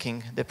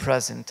thinking the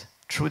present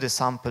through the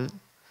sample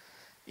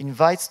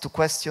invites to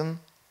question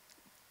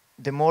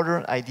the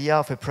modern idea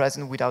of a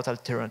present without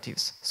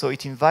alternatives. So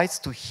it invites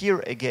to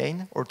hear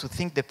again, or to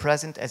think the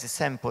present as a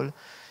sample,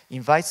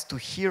 invites to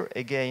hear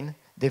again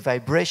the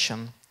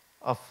vibration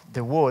of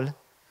the wall,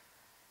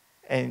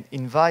 and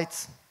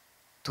invites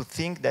to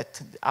think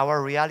that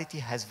our reality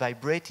has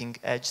vibrating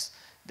edges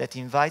that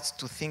invites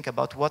to think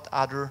about what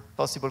other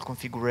possible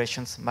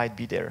configurations might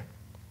be there.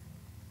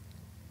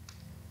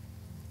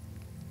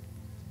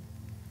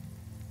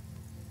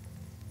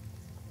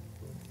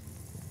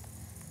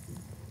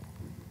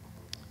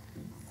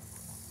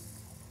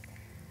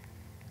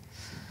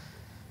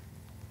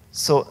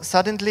 So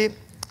suddenly,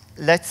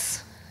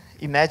 let's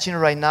imagine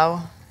right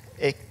now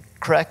a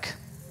crack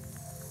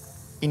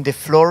in the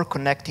floor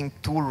connecting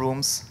two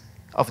rooms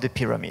of the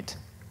pyramid.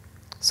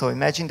 So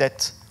imagine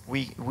that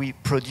we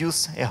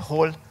produce a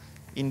hole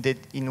in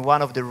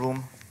one of the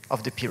rooms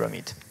of the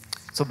pyramid.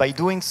 So by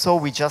doing so,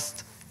 we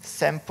just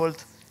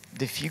sampled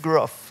the figure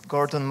of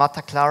Gordon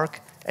Matta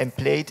Clark and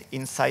played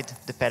inside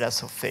the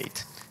Palace of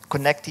Fate,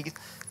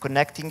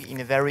 connecting in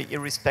a very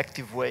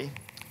irrespective way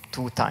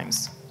 2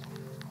 times.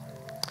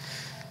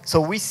 So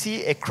we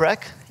see a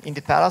crack in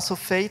the Palace of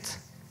Fate,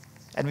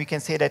 and we can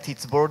say that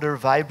its border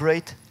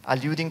vibrate,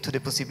 alluding to the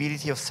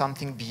possibility of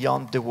something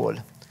beyond the wall,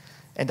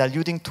 and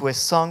alluding to a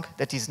song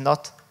that is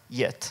not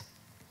yet.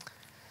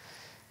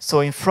 So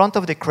in front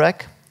of the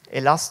crack,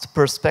 a last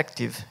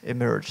perspective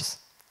emerges.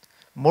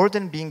 More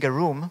than being a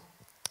room,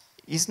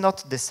 is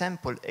not the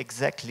sample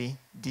exactly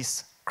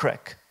this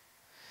crack?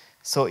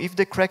 So if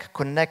the crack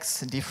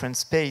connects different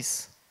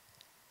space,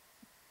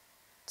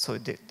 so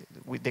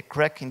with the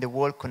crack in the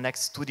wall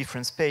connects 2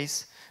 different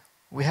spaces,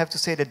 we have to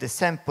say that the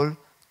sample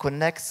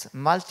connects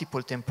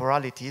multiple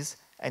temporalities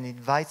and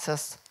invites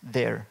us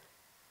there,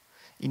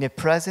 in a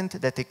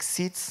present that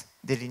exceeds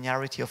the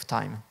linearity of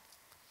time.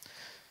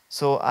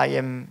 So I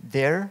am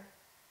there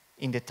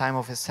in the time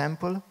of a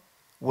sample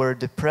where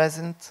the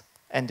present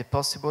and the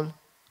possible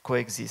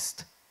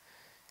coexist,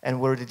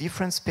 and where the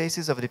different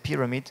spaces of the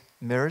pyramid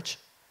merge,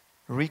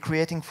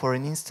 recreating, for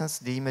an instance,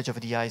 the image of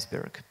the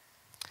iceberg.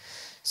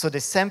 So the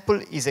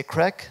sample is a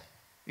crack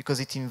because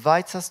it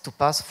invites us to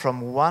pass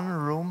from one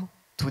room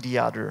to the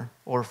other,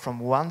 or from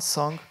one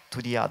song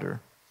to the other.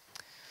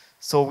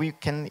 So we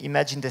can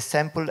imagine the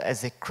sample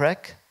as a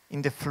crack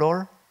in the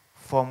floor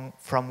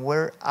from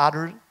where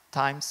other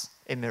times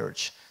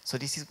emerge. So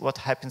this is what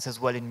happens as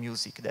well in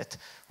music, that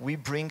we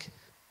bring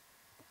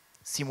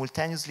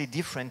simultaneously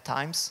different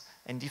times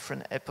and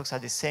different epochs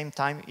at the same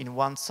time in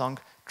one song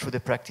through the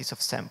practice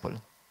of sample.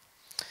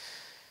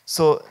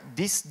 So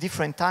these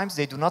different times,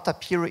 they do not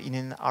appear in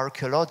an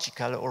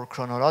archaeological or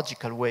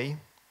chronological way,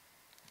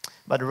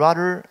 but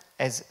rather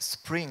as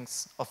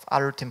springs of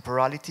other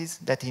temporalities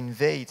that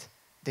invade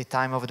the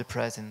time of the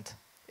present,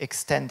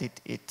 extended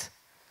it.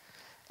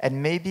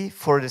 And maybe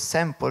for the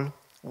sample,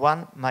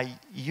 one might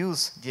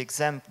use the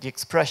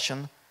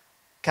expression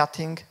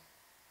cutting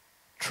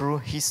through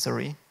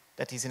history.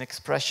 That is an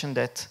expression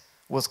that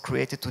was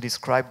created to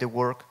describe the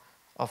work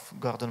of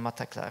Gordon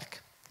Matta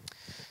Clark.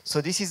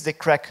 So this is the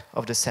crack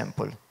of the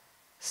sample,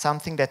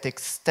 something that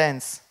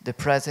extends the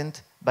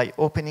present by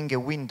opening a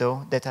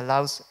window that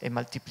allows a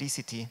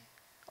multiplicity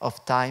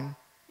of time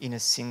in a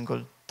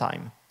single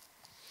time.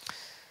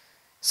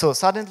 So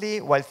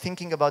suddenly, while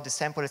thinking about the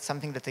sample as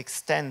something that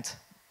extends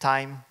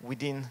time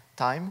within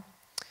time,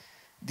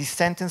 this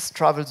sentence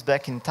travels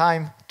back in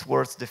time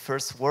towards the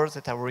first words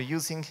that I were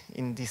using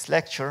in this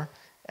lecture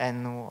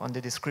and on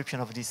the description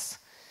of this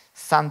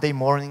Sunday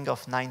morning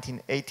of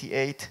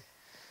 1988.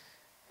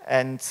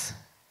 And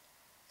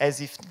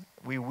as if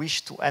we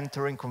wish to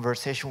enter in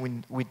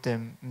conversation with the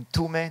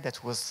Mtume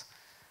that was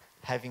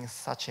having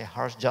such a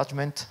harsh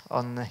judgment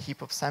on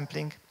hip-hop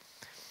sampling,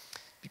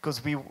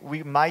 because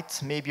we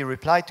might maybe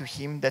reply to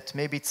him that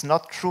maybe it's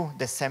not true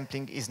that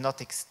sampling is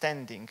not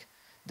extending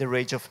the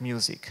range of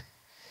music.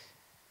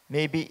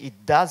 Maybe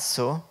it does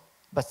so,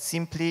 but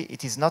simply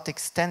it is not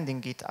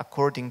extending it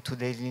according to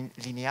the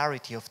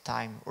linearity of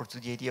time or to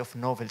the idea of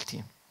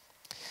novelty,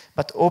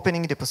 but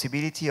opening the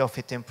possibility of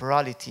a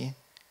temporality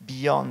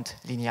beyond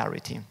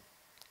linearity.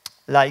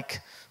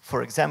 Like,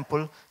 for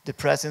example, the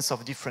presence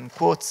of different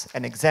quotes,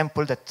 an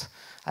example that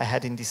I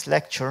had in this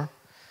lecture,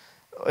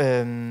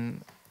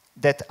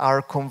 that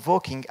are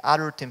convoking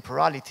other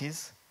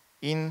temporalities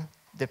in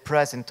the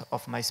present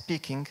of my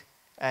speaking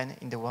and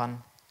in the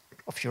one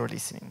of your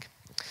listening.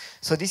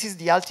 So this is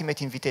the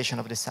ultimate invitation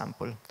of the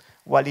sample,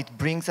 while it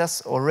brings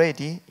us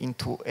already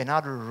into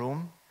another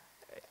room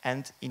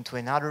and into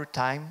another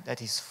time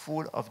that is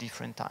full of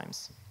different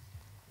times.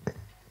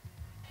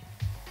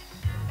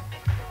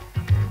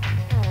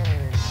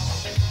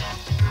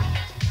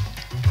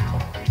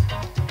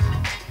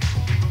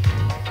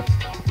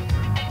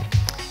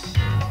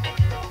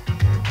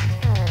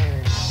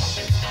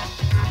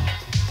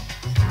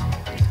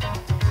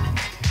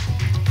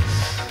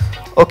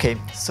 Okay,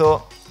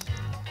 so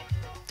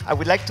I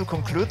would like to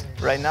conclude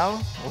right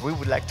now, or we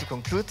would like to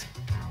conclude,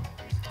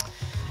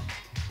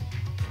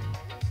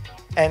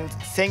 and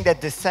saying that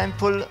the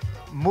sample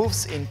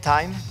moves in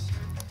time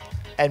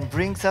and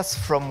brings us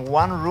from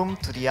one room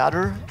to the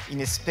other in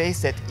a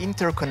space that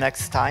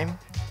interconnects time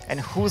and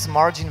whose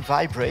margin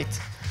vibrate,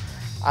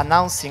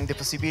 announcing the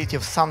possibility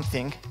of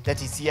something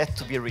that is yet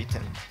to be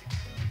written.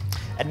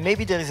 And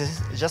maybe there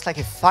is just like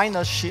a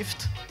final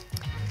shift,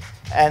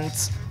 and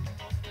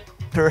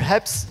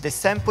perhaps the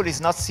sample is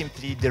not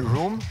simply the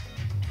room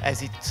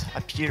as it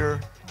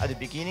appeared at the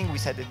beginning. We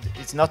said that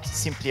it's not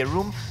simply a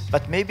room,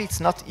 but maybe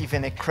it's not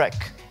even a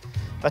crack.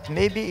 But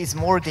maybe it's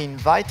more the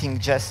inviting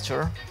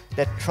gesture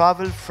that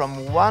travels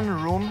from one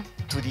room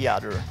to the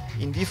other,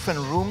 in different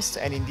rooms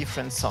and in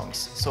different songs.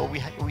 So we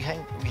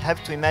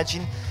have to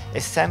imagine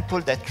a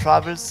sample that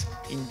travels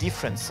in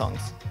different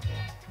songs.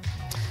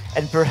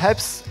 And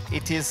perhaps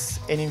it is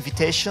an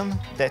invitation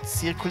that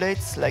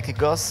circulates like a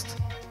ghost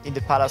in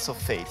the Palace of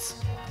Fates.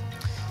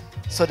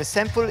 So the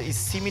sample is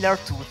similar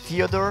to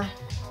Theodore,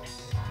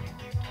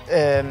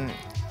 it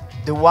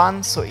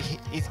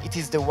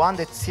is the one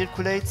that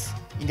circulates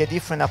in the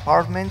different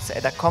apartments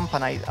and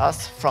accompanies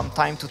us from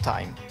time to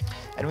time.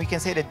 And we can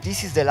say that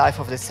this is the life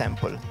of the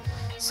sample.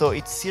 So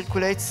it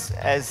circulates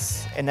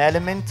as an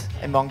element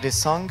among the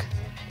song,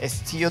 as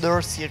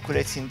Theodore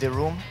circulates in the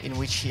room in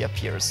which he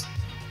appears.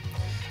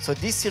 So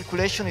this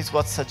circulation is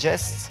what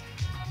suggests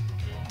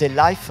the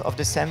life of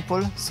the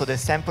sample, so the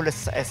sample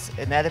as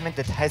an element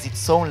that has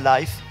its own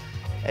life,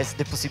 as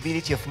the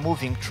possibility of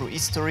moving through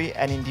history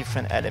and in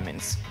different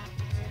elements.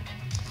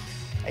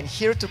 And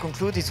here to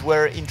conclude is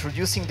where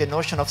introducing the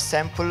notion of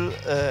sample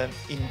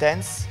in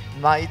dance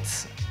might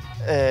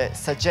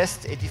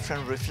suggest a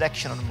different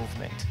reflection on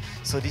movement.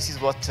 So this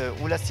is what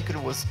Ulla Stickler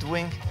was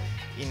doing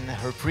in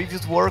her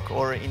previous work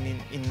or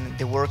in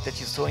the work that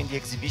you saw in the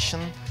exhibition.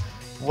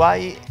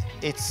 Why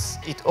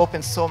it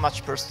opens so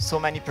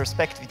many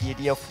perspectives, the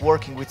idea of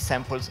working with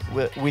samples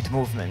with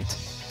movement.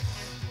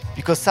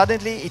 Because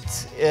suddenly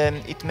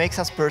it makes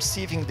us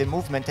perceiving the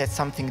movement as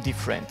something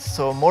different.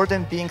 So more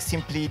than being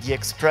simply the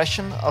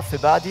expression of a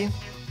body,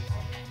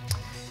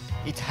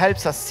 it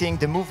helps us seeing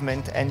the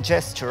movement and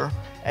gesture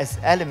as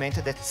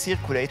elements that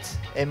circulate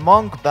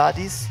among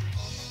bodies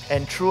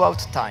and throughout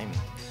time.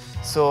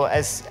 So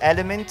as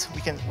elements,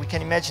 we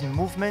can imagine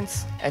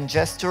movements and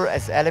gesture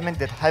as elements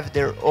that have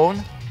their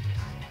own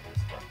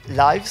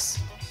lives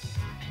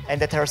and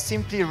that are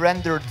simply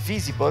rendered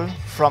visible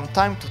from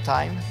time to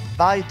time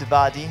by the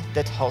body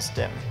that hosts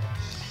them.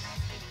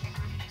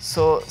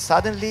 So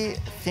suddenly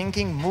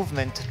thinking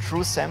movement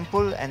through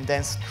sample and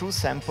dance through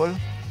sample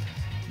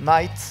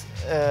might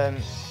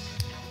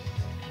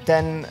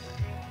then,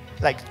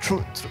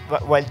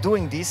 while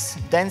doing this,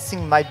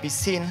 dancing might be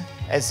seen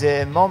as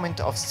a moment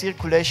of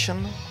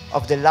circulation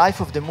of the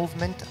life of the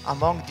movement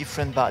among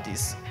different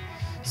bodies.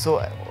 So,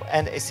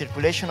 and a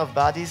circulation of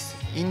bodies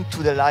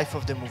into the life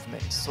of the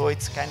movement. So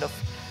it's kind of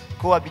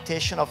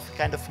cohabitation of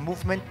kind of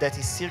movement that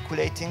is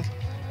circulating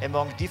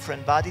among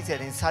different bodies and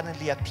then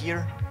suddenly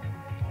appear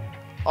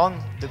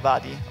on the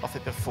body of a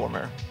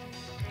performer.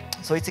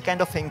 So it's a kind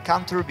of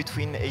encounter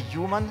between a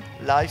human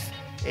life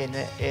and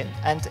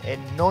a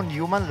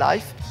non-human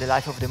life, the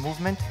life of the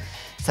movement,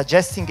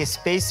 suggesting a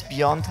space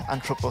beyond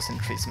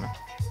anthropocentrism.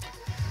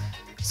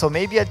 So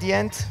maybe at the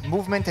end,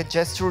 movement and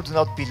gesture do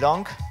not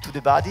belong to the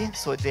body,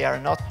 so they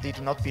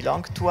do not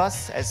belong to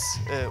us, as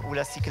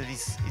Ula Sikkel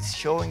is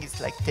showing.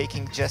 It's like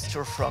taking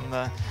gesture from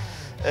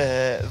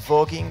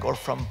voguing or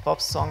from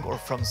pop song or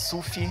from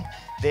Sufi.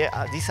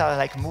 These are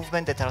like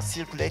movements that are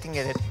circulating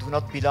and that do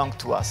not belong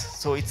to us.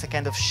 So it's a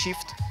kind of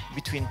shift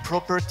between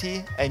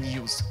property and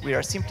use. We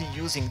are simply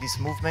using this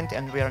movement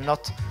and we are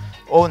not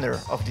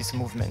owner of this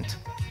movement.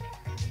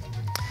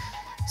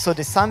 So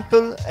the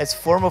sample as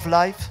form of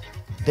life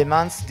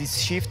demands this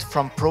shift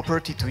from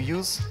property to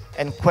use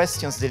and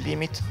questions the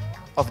limit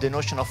of the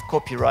notion of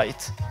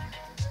copyright.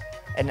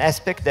 An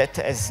aspect that,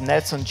 as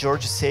Nelson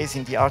George says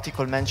in the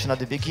article mentioned at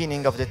the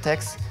beginning of the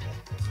text,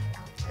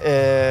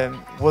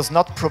 was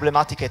not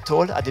problematic at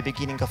all at the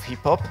beginning of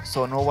hip-hop,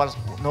 so no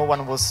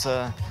one was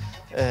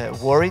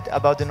worried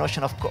about the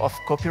notion of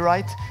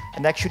copyright,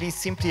 and actually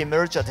simply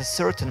emerged at a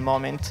certain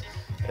moment,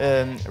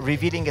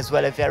 revealing as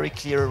well a very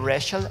clear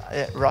racial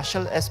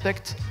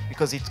aspect,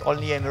 because it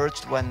only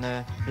emerged when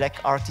black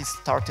artists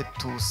started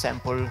to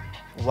sample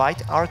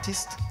white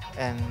artists,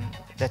 and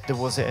that there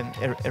was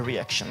a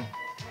reaction.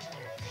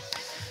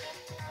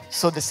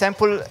 So the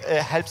sample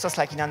helps us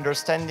in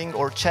understanding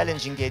or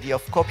challenging the idea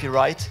of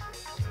copyright,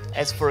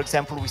 as for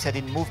example we said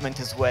in movement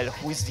as well,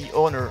 who is the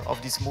owner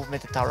of this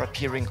movement that are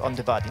appearing on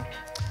the body.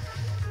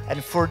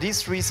 And for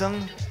this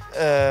reason,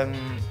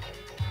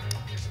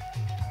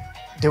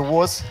 there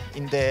was,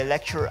 in the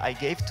lecture I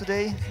gave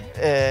today,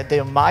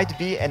 there might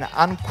be an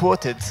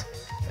unquoted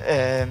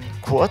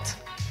quote,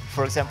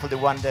 for example the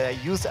one that I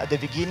used at the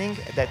beginning,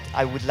 that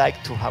I would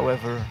like to,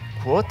 however,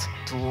 quote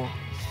to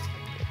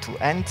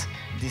end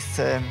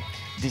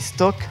this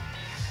talk.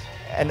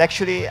 And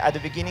actually at the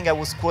beginning I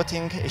was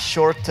quoting a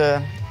short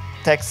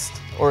text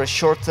or a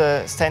short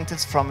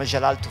sentence from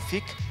Jalal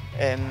Tawfiq,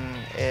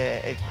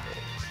 a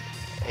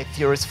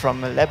theorist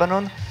from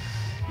Lebanon,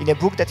 in a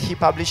book that he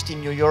published in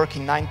New York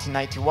in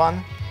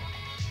 1991,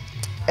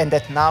 and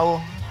that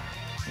now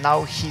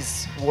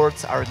his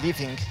words are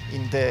living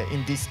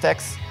in this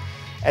text,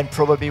 and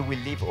probably will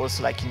live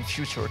also in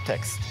future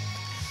texts.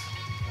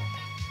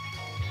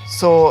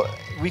 So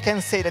we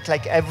can say that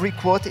every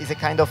quote is a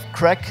kind of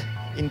crack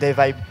in the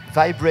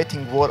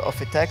vibrating wall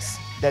of a text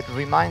that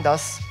remind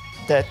us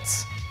that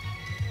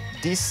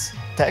this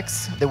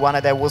text, the one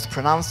that I was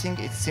pronouncing,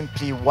 is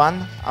simply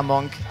one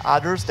among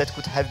others that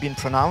could have been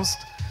pronounced,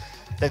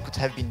 that could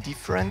have been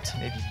different,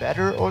 maybe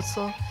better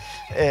also,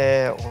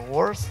 or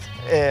worse.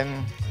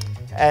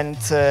 And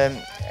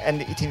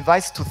it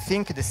invites to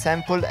think the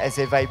sample as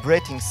a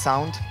vibrating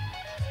sound.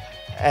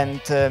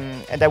 And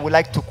I would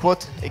like to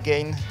quote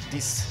again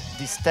this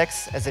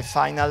text as a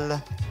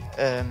final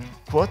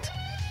quote.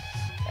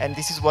 And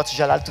this is what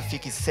Jalal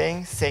Tawfiq is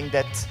saying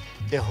that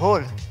the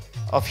whole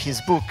of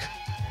his book,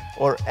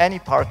 or any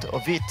part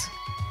of it,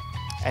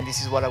 and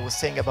this is what I was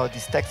saying about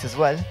this text as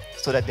well,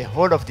 so that the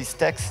whole of this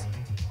text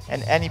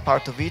and any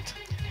part of it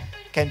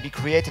can be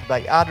created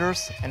by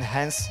others and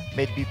hence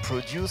may be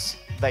produced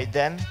by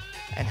them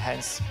and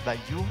hence by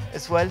you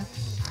as well,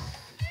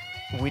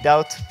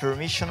 without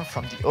permission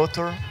from the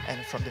author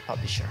and from the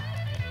publisher.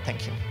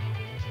 Thank you.